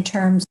in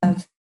terms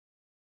of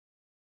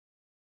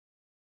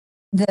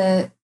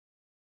the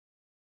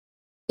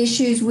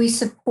issues we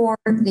support,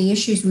 the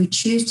issues we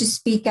choose to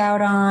speak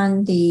out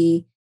on,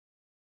 the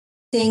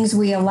things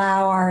we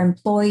allow our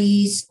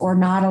employees or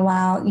not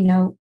allow.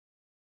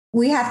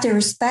 We have to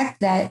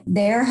respect that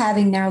they're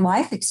having their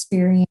life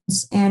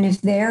experience. And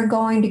if they're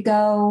going to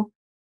go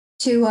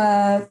to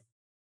a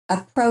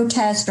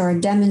protest or a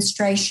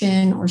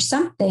demonstration or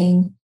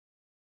something,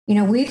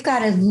 we've got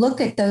to look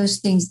at those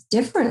things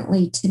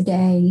differently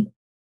today.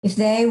 If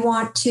they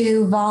want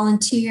to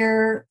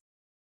volunteer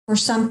for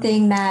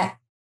something that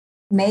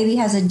maybe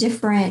has a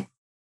different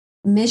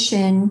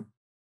mission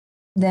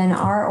than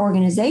our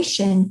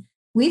organization,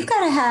 we've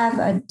got to have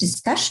a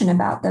discussion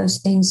about those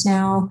things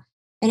now.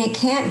 And it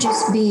can't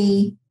just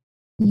be,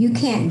 you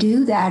can't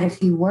do that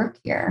if you work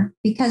here,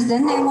 because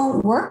then they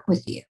won't work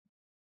with you.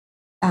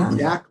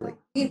 Exactly.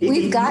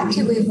 We've got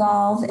to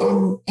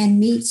evolve and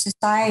meet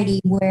society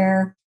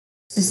where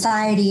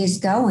society is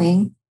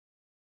going,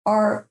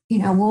 or,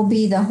 we'll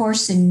be the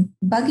horse and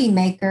buggy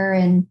maker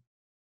in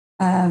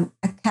a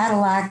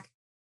Cadillac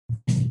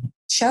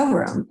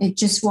showroom. It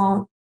just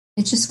won't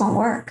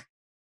work.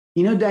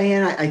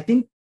 Diane, I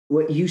think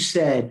what you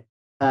said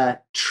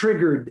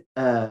triggered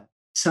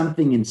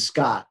something in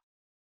Scott.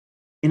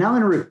 And I'm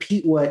going to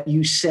repeat what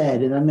you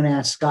said, and I'm going to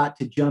ask Scott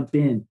to jump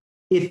in.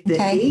 If the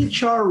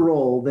HR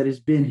role that has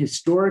been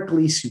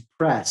historically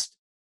suppressed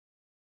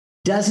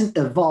doesn't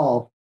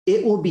evolve,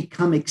 it will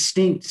become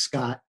extinct,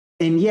 Scott.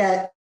 And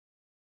yet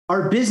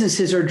our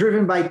businesses are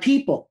driven by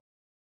people.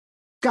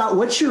 Scott,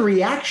 what's your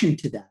reaction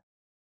to that?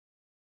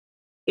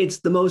 It's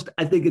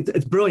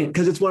brilliant,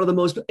 because it's one of the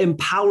most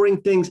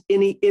empowering things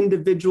any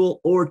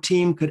individual or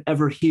team could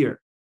ever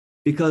hear.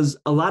 Because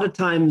a lot of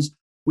times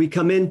we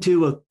come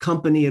into a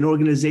company, an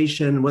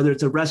organization, whether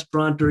it's a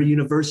restaurant or a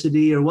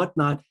university or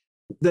whatnot,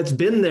 that's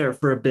been there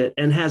for a bit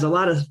and has a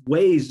lot of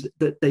ways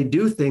that they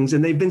do things,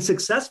 and they've been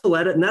successful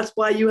at it. And that's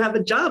why you have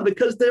a job,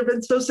 because they've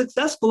been so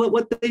successful at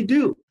what they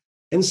do.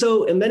 And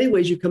so in many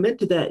ways you come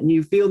into that and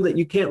you feel that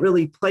you can't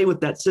really play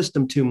with that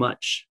system too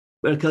much,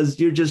 because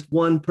you're just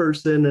one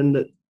person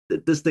and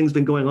this thing's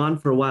been going on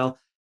for a while.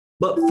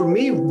 But for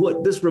me,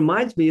 what this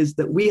reminds me is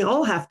that we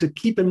all have to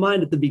keep in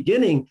mind at the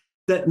beginning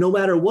that no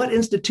matter what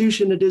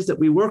institution it is that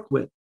we work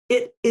with,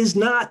 it is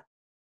not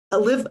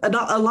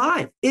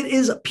alive. It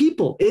is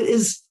people. It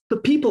is the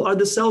people are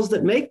the cells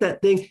that make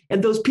that thing.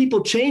 And those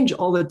people change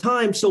all the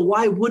time. So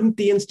why wouldn't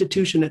the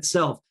institution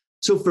itself?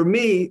 So for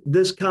me,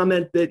 this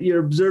comment that you're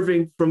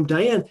observing from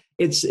Diane,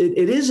 it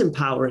is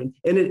empowering,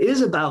 and it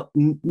is about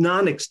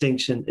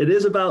non-extinction. It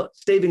is about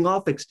staving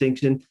off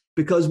extinction,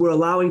 because we're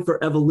allowing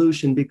for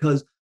evolution,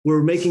 because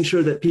we're making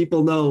sure that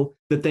people know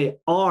that they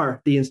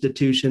are the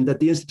institution, that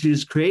the institution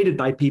is created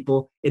by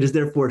people. It is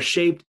therefore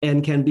shaped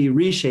and can be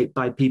reshaped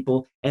by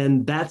people.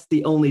 And that's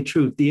the only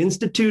truth. The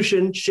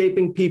institution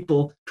shaping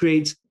people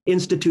creates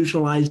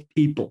institutionalized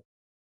people.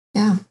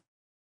 Yeah.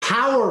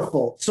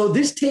 Powerful. So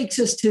this takes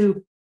us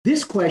to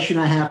this question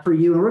I have for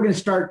you, and we're going to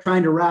start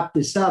trying to wrap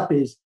this up,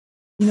 is,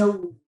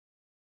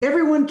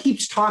 everyone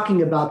keeps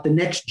talking about the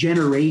next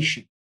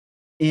generation.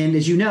 And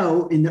as you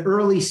know, in the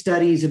early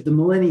studies of the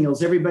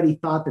millennials, everybody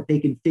thought that they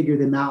can figure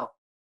them out.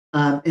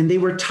 And they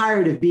were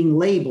tired of being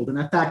labeled. And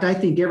in fact, I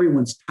think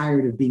everyone's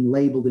tired of being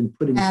labeled and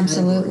put in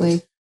Absolutely.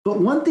 categories. But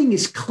one thing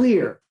is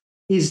clear,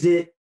 is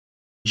that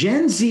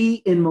Gen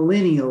Z and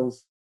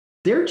millennials,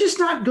 they're just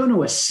not going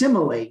to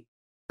assimilate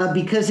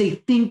because they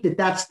think that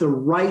that's the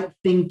right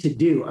thing to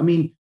do. I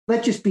mean,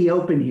 let's just be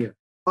open here.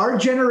 Our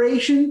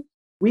generation,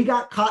 we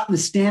got caught in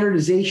the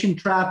standardization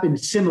trap and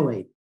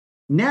assimilated.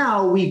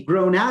 Now we've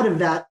grown out of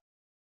that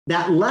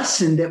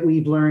lesson that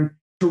we've learned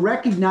to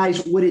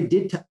recognize what it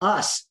did to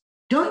us.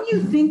 Don't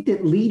you think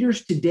that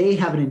leaders today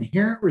have an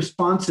inherent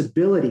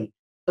responsibility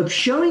of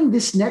showing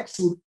this next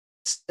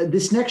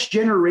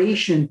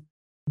generation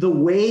the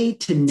way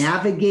to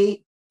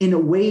navigate in a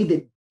way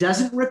that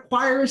doesn't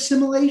require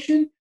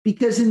assimilation?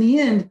 Because in the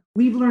end,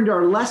 we've learned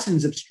our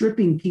lessons of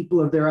stripping people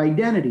of their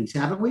identities,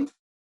 haven't we? I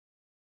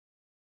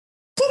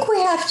think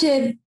we have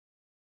to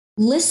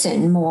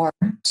listen more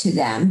to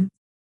them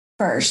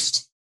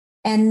first,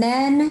 and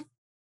then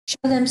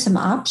show them some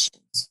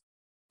options,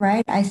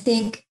 right? I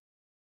think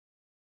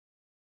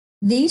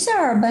these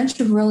are a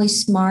bunch of really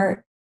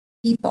smart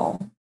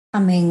people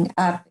coming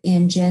up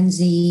in Gen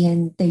Z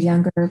and the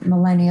younger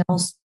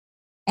millennials,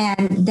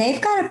 and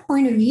they've got a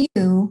point of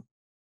view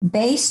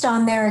based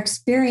on their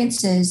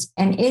experiences,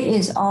 and it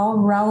is all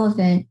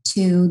relevant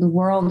to the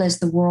world as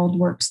the world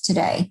works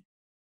today.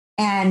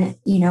 And,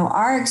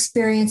 our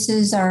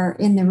experiences are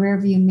in the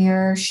rearview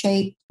mirror,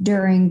 shaped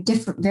during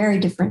very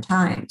different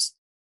times.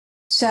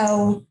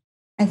 So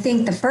I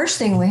think the first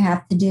thing we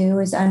have to do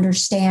is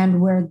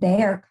understand where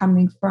they are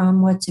coming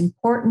from, what's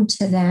important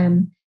to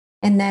them.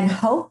 And then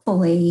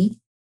hopefully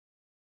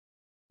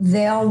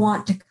they'll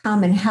want to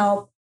come and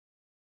help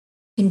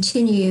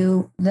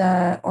continue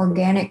the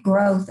organic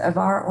growth of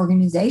our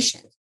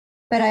organizations.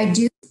 But I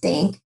do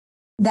think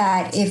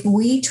that if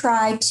we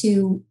try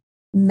to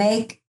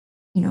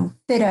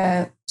fit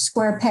a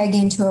square peg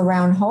into a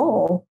round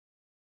hole,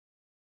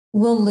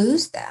 we'll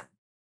lose them.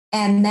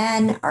 And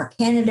then our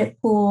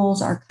candidate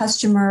pools, our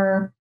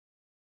customer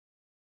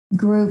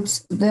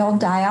groups, they'll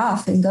die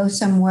off and go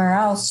somewhere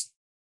else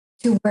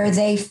to where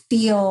they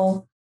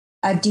feel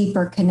a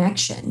deeper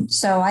connection.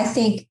 So I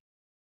think,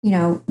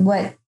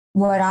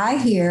 what I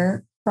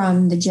hear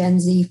from the Gen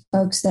Z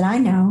folks that I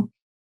know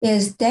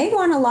is they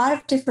want a lot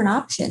of different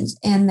options,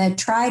 and the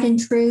tried and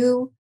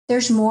true,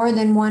 there's more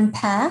than one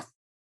path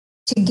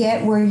to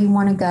get where you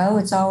want to go.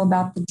 It's all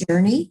about the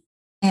journey,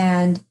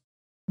 and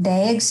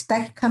they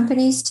expect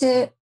companies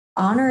to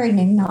honor and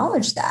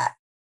acknowledge that.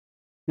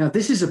 Now,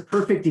 this is a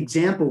perfect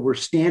example where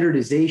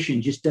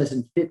standardization just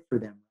doesn't fit for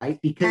them, right?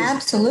 Because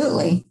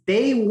absolutely,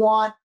 they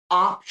want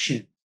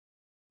options.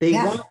 They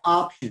want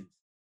options.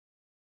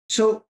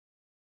 So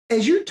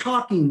as you're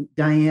talking,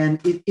 Diane,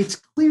 it's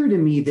clear to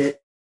me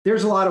that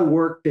there's a lot of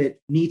work that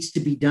needs to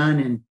be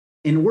done,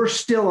 and we're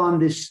still on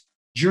this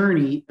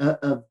journey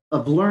of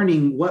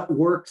learning what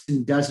works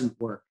and doesn't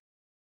work.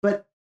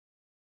 But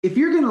if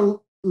you're going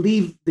to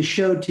leave the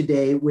show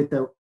today with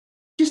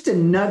just a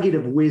nugget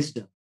of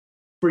wisdom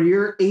for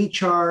your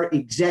HR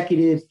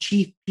executive,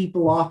 chief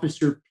people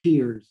officer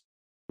peers,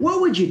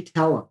 what would you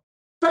tell them,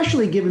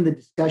 especially given the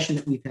discussion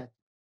that we've had?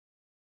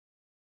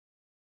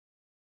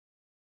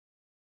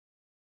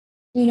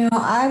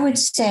 I would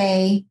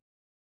say,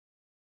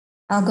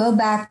 I'll go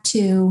back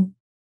to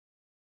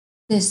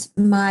this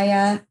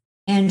Maya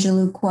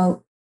Angelou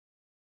quote,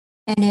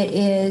 and it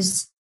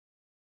is,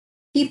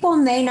 people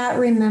may not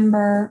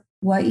remember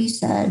what you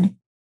said,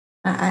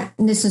 and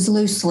this is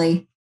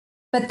loosely,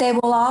 but they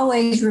will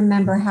always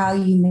remember how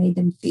you made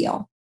them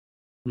feel.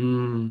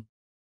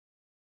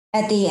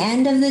 At the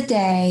end of the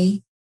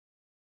day,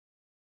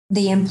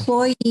 the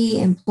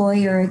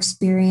employee-employer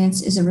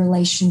experience is a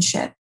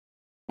relationship,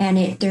 and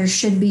there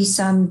should be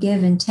some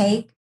give and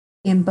take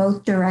in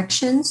both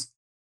directions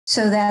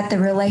so that the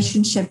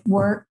relationship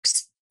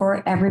works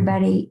for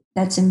everybody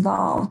that's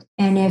involved.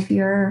 And if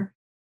your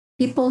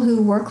people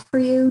who work for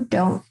you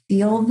don't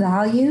feel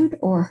valued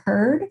or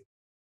heard,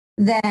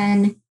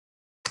 then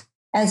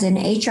as an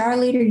HR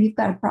leader, you've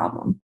got a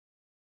problem.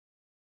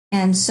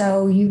 And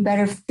so you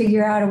better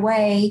figure out a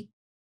way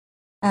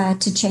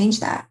to change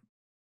that.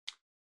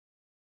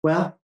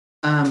 Well,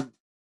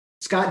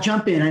 Scott,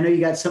 jump in. I know you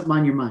got something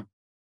on your mind.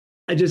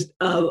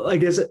 I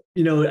guess,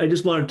 I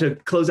just wanted to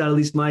close out at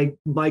least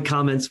my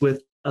comments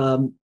with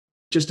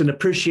just an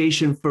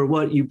appreciation for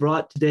what you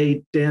brought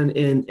today, Dan,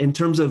 in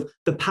terms of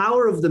the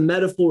power of the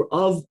metaphor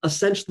of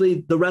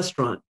essentially the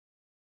restaurant.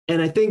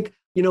 And I think,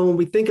 when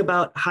we think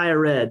about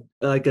higher ed,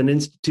 like an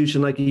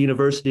institution like a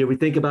university, or we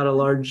think about a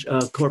large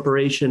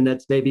corporation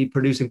that's maybe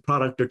producing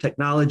product or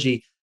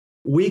technology,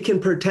 we can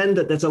pretend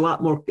that that's a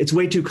lot more, it's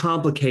way too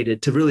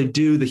complicated to really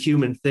do the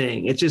human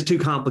thing. It's just too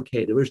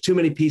complicated. There's too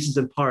many pieces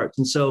and parts.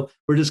 And so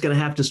we're just going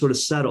to have to sort of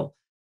settle.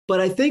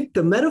 But I think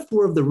the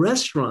metaphor of the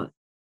restaurant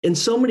in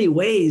so many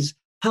ways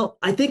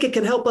I think it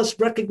can help us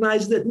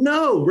recognize that,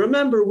 no,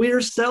 remember, we're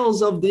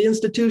cells of the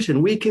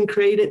institution. We can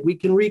create it. We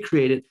can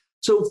recreate it.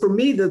 So for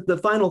me, the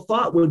final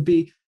thought would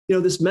be,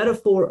 this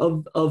metaphor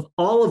of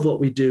all of what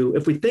we do,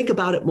 if we think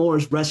about it more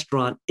as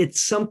restaurant, it's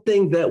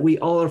something that we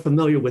all are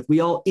familiar with. We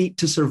all eat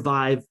to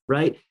survive,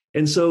 right?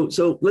 And so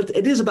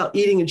it is about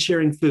eating and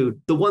sharing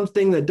food, the one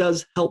thing that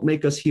does help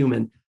make us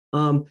human.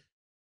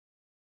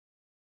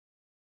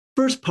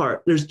 First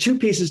part, there's two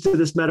pieces to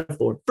this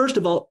metaphor. First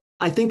of all,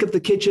 I think of the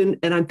kitchen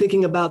and I'm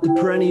thinking about the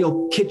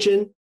perennial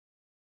kitchen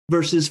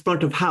versus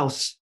front of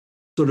house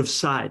sort of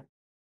side.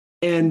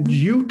 And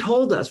you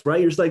told us,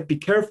 right? You're just like, be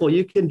careful.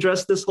 You can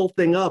dress this whole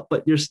thing up,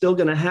 but you're still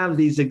going to have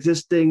these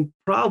existing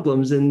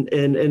problems.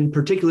 And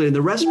particularly in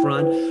the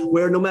restaurant,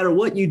 where no matter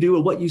what you do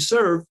or what you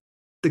serve,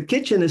 the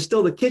kitchen is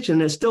still the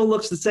kitchen. It still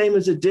looks the same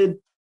as it did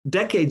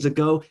decades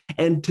ago.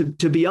 And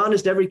to be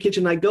honest, every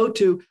kitchen I go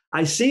to,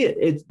 I see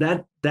it.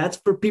 That's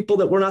for people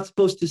that we're not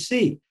supposed to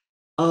see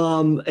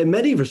in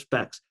many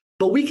respects.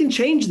 But we can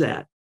change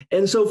that.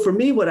 And so for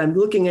me, what I'm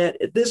looking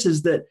at this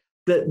is that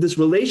this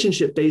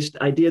relationship-based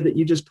idea that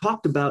you just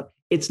talked about,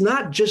 it's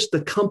not just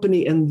the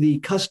company and the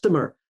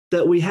customer,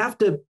 that we have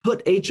to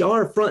put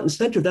HR front and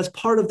center. That's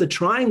part of the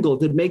triangle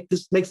that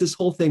makes this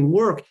whole thing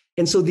work.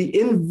 And so the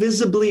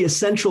invisibly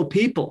essential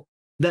people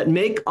that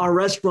make our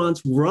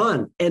restaurants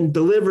run and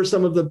deliver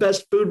some of the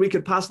best food we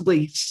could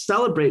possibly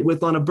celebrate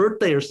with on a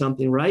birthday or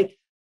something, right?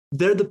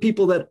 They're the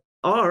people that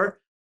are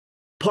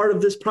part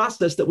of this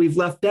process that we've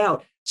left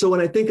out. So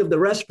when I think of the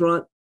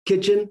restaurant,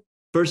 kitchen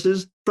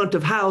versus front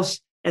of house,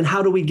 and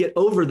how do we get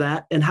over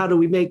that? And how do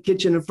we make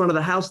kitchen in front of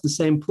the house the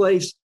same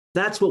place?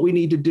 That's what we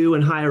need to do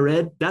in higher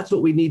ed. That's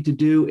what we need to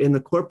do in the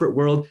corporate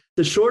world.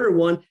 The shorter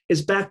one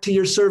is back to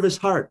your service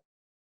heart.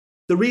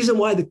 The reason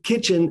why the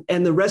kitchen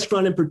and the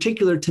restaurant in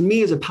particular, to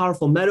me, is a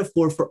powerful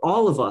metaphor for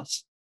all of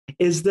us,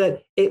 is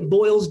that it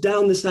boils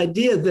down this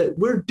idea that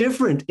we're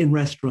different in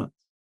restaurants,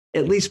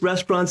 at least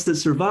restaurants that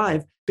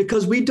survive,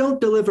 because we don't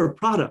deliver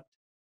product.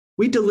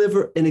 We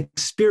deliver an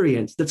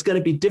experience that's going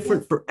to be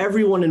different for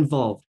everyone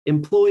involved,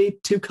 employee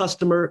to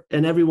customer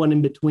and everyone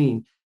in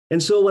between.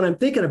 And so when I'm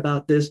thinking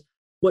about this,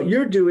 what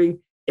you're doing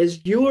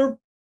is you're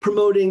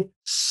promoting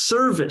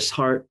service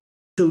heart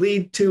to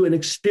lead to an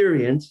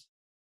experience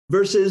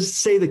versus,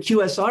 say, the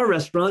QSR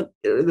restaurant.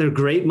 They're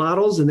great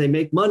models and they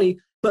make money,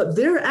 but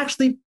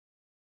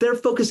they're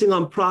focusing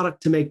on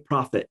product to make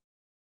profit.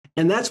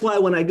 And that's why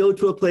when I go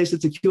to a place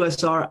that's a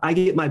QSR, I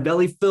get my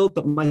belly filled,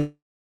 but my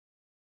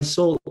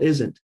soul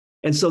isn't.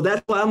 And so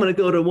that's why I'm going to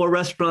go to more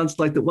restaurants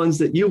like the ones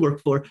that you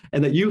work for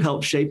and that you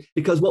help shape,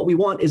 because what we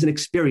want is an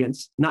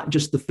experience, not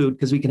just the food,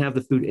 because we can have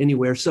the food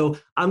anywhere. So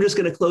I'm just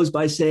going to close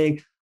by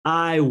saying,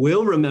 I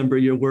will remember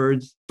your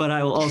words, but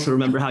I will also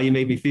remember how you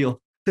made me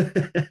feel.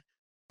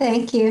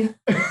 Thank you.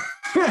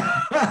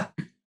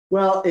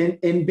 Well,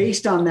 and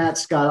based on that,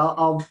 Scott,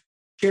 I'll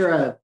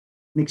share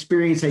an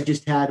experience I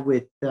just had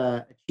with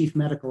a chief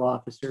medical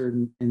officer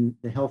in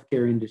the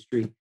healthcare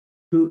industry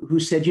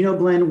who said,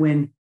 Glenn,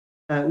 when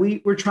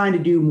we're trying to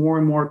do more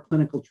and more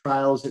clinical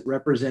trials that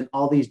represent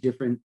all these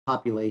different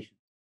populations.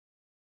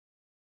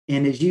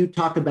 And as you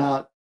talk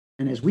about,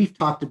 and as we've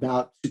talked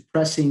about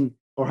suppressing,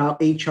 or how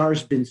HR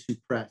has been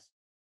suppressed,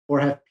 or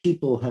have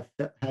people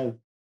have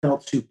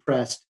felt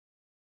suppressed,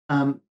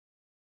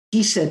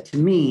 he said to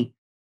me,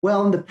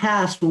 well, in the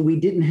past, when we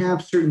didn't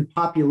have certain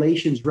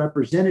populations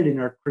represented in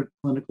our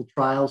clinical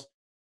trials,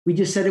 we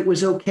just said it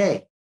was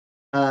okay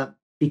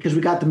because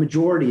we got the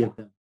majority of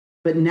them.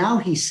 But now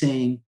he's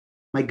saying,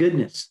 my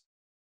goodness,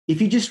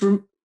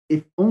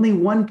 if only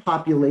one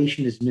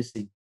population is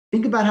missing,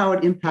 think about how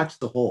it impacts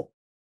the whole.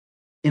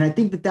 And I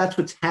think that that's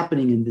what's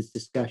happening in this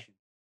discussion,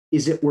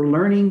 is that we're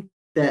learning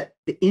that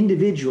the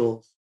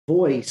individual's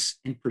voice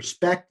and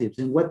perspectives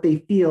and what they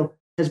feel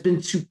has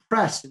been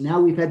suppressed. And now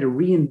we've had to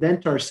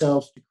reinvent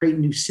ourselves to create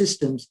new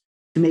systems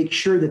to make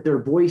sure that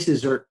their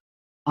voices are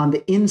on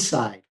the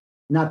inside,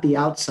 not the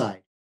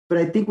outside. But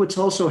I think what's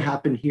also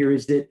happened here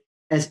is that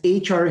as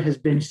HR has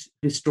been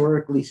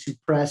historically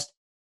suppressed,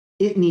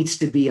 it needs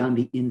to be on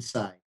the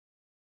inside,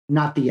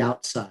 not the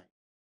outside,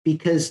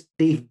 because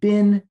they've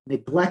been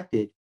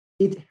neglected.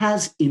 It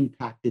has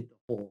impacted the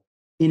whole,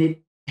 and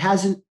it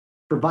hasn't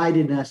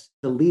provided us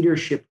the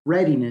leadership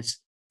readiness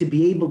to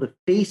be able to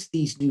face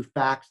these new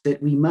facts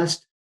that we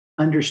must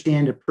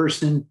understand a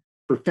person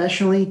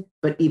professionally,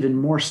 but even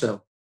more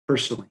so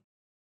personally.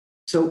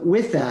 So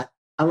with that,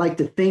 I'd like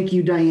to thank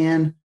you,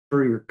 Diane,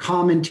 for your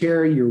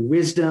commentary, your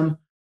wisdom.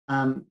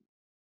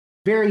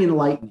 very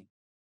enlightening.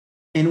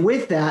 And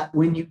with that,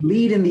 when you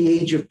lead in the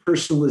age of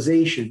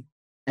personalization,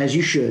 as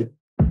you should,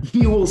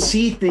 you will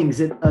see things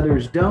that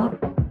others don't,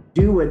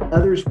 do what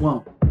others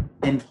won't,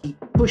 and keep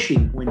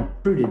pushing when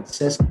prudence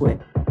says quit.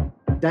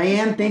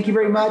 Diane, thank you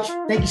very much.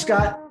 Thank you,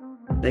 Scott.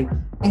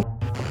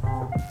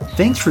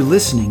 Thanks for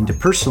listening to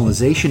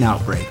Personalization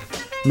Outbreak.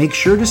 Make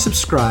sure to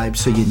subscribe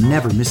so you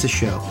never miss a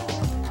show.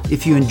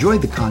 If you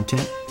enjoyed the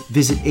content,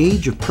 visit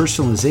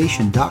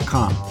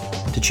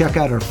ageofpersonalization.com to check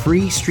out our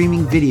free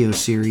streaming video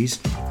series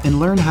and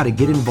learn how to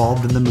get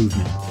involved in the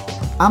movement.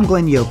 I'm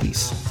Glenn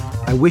Yopes.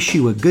 I wish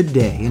you a good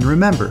day, and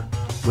remember,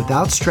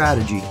 without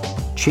strategy,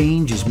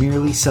 change is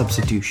merely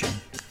substitution,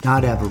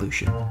 not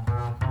evolution.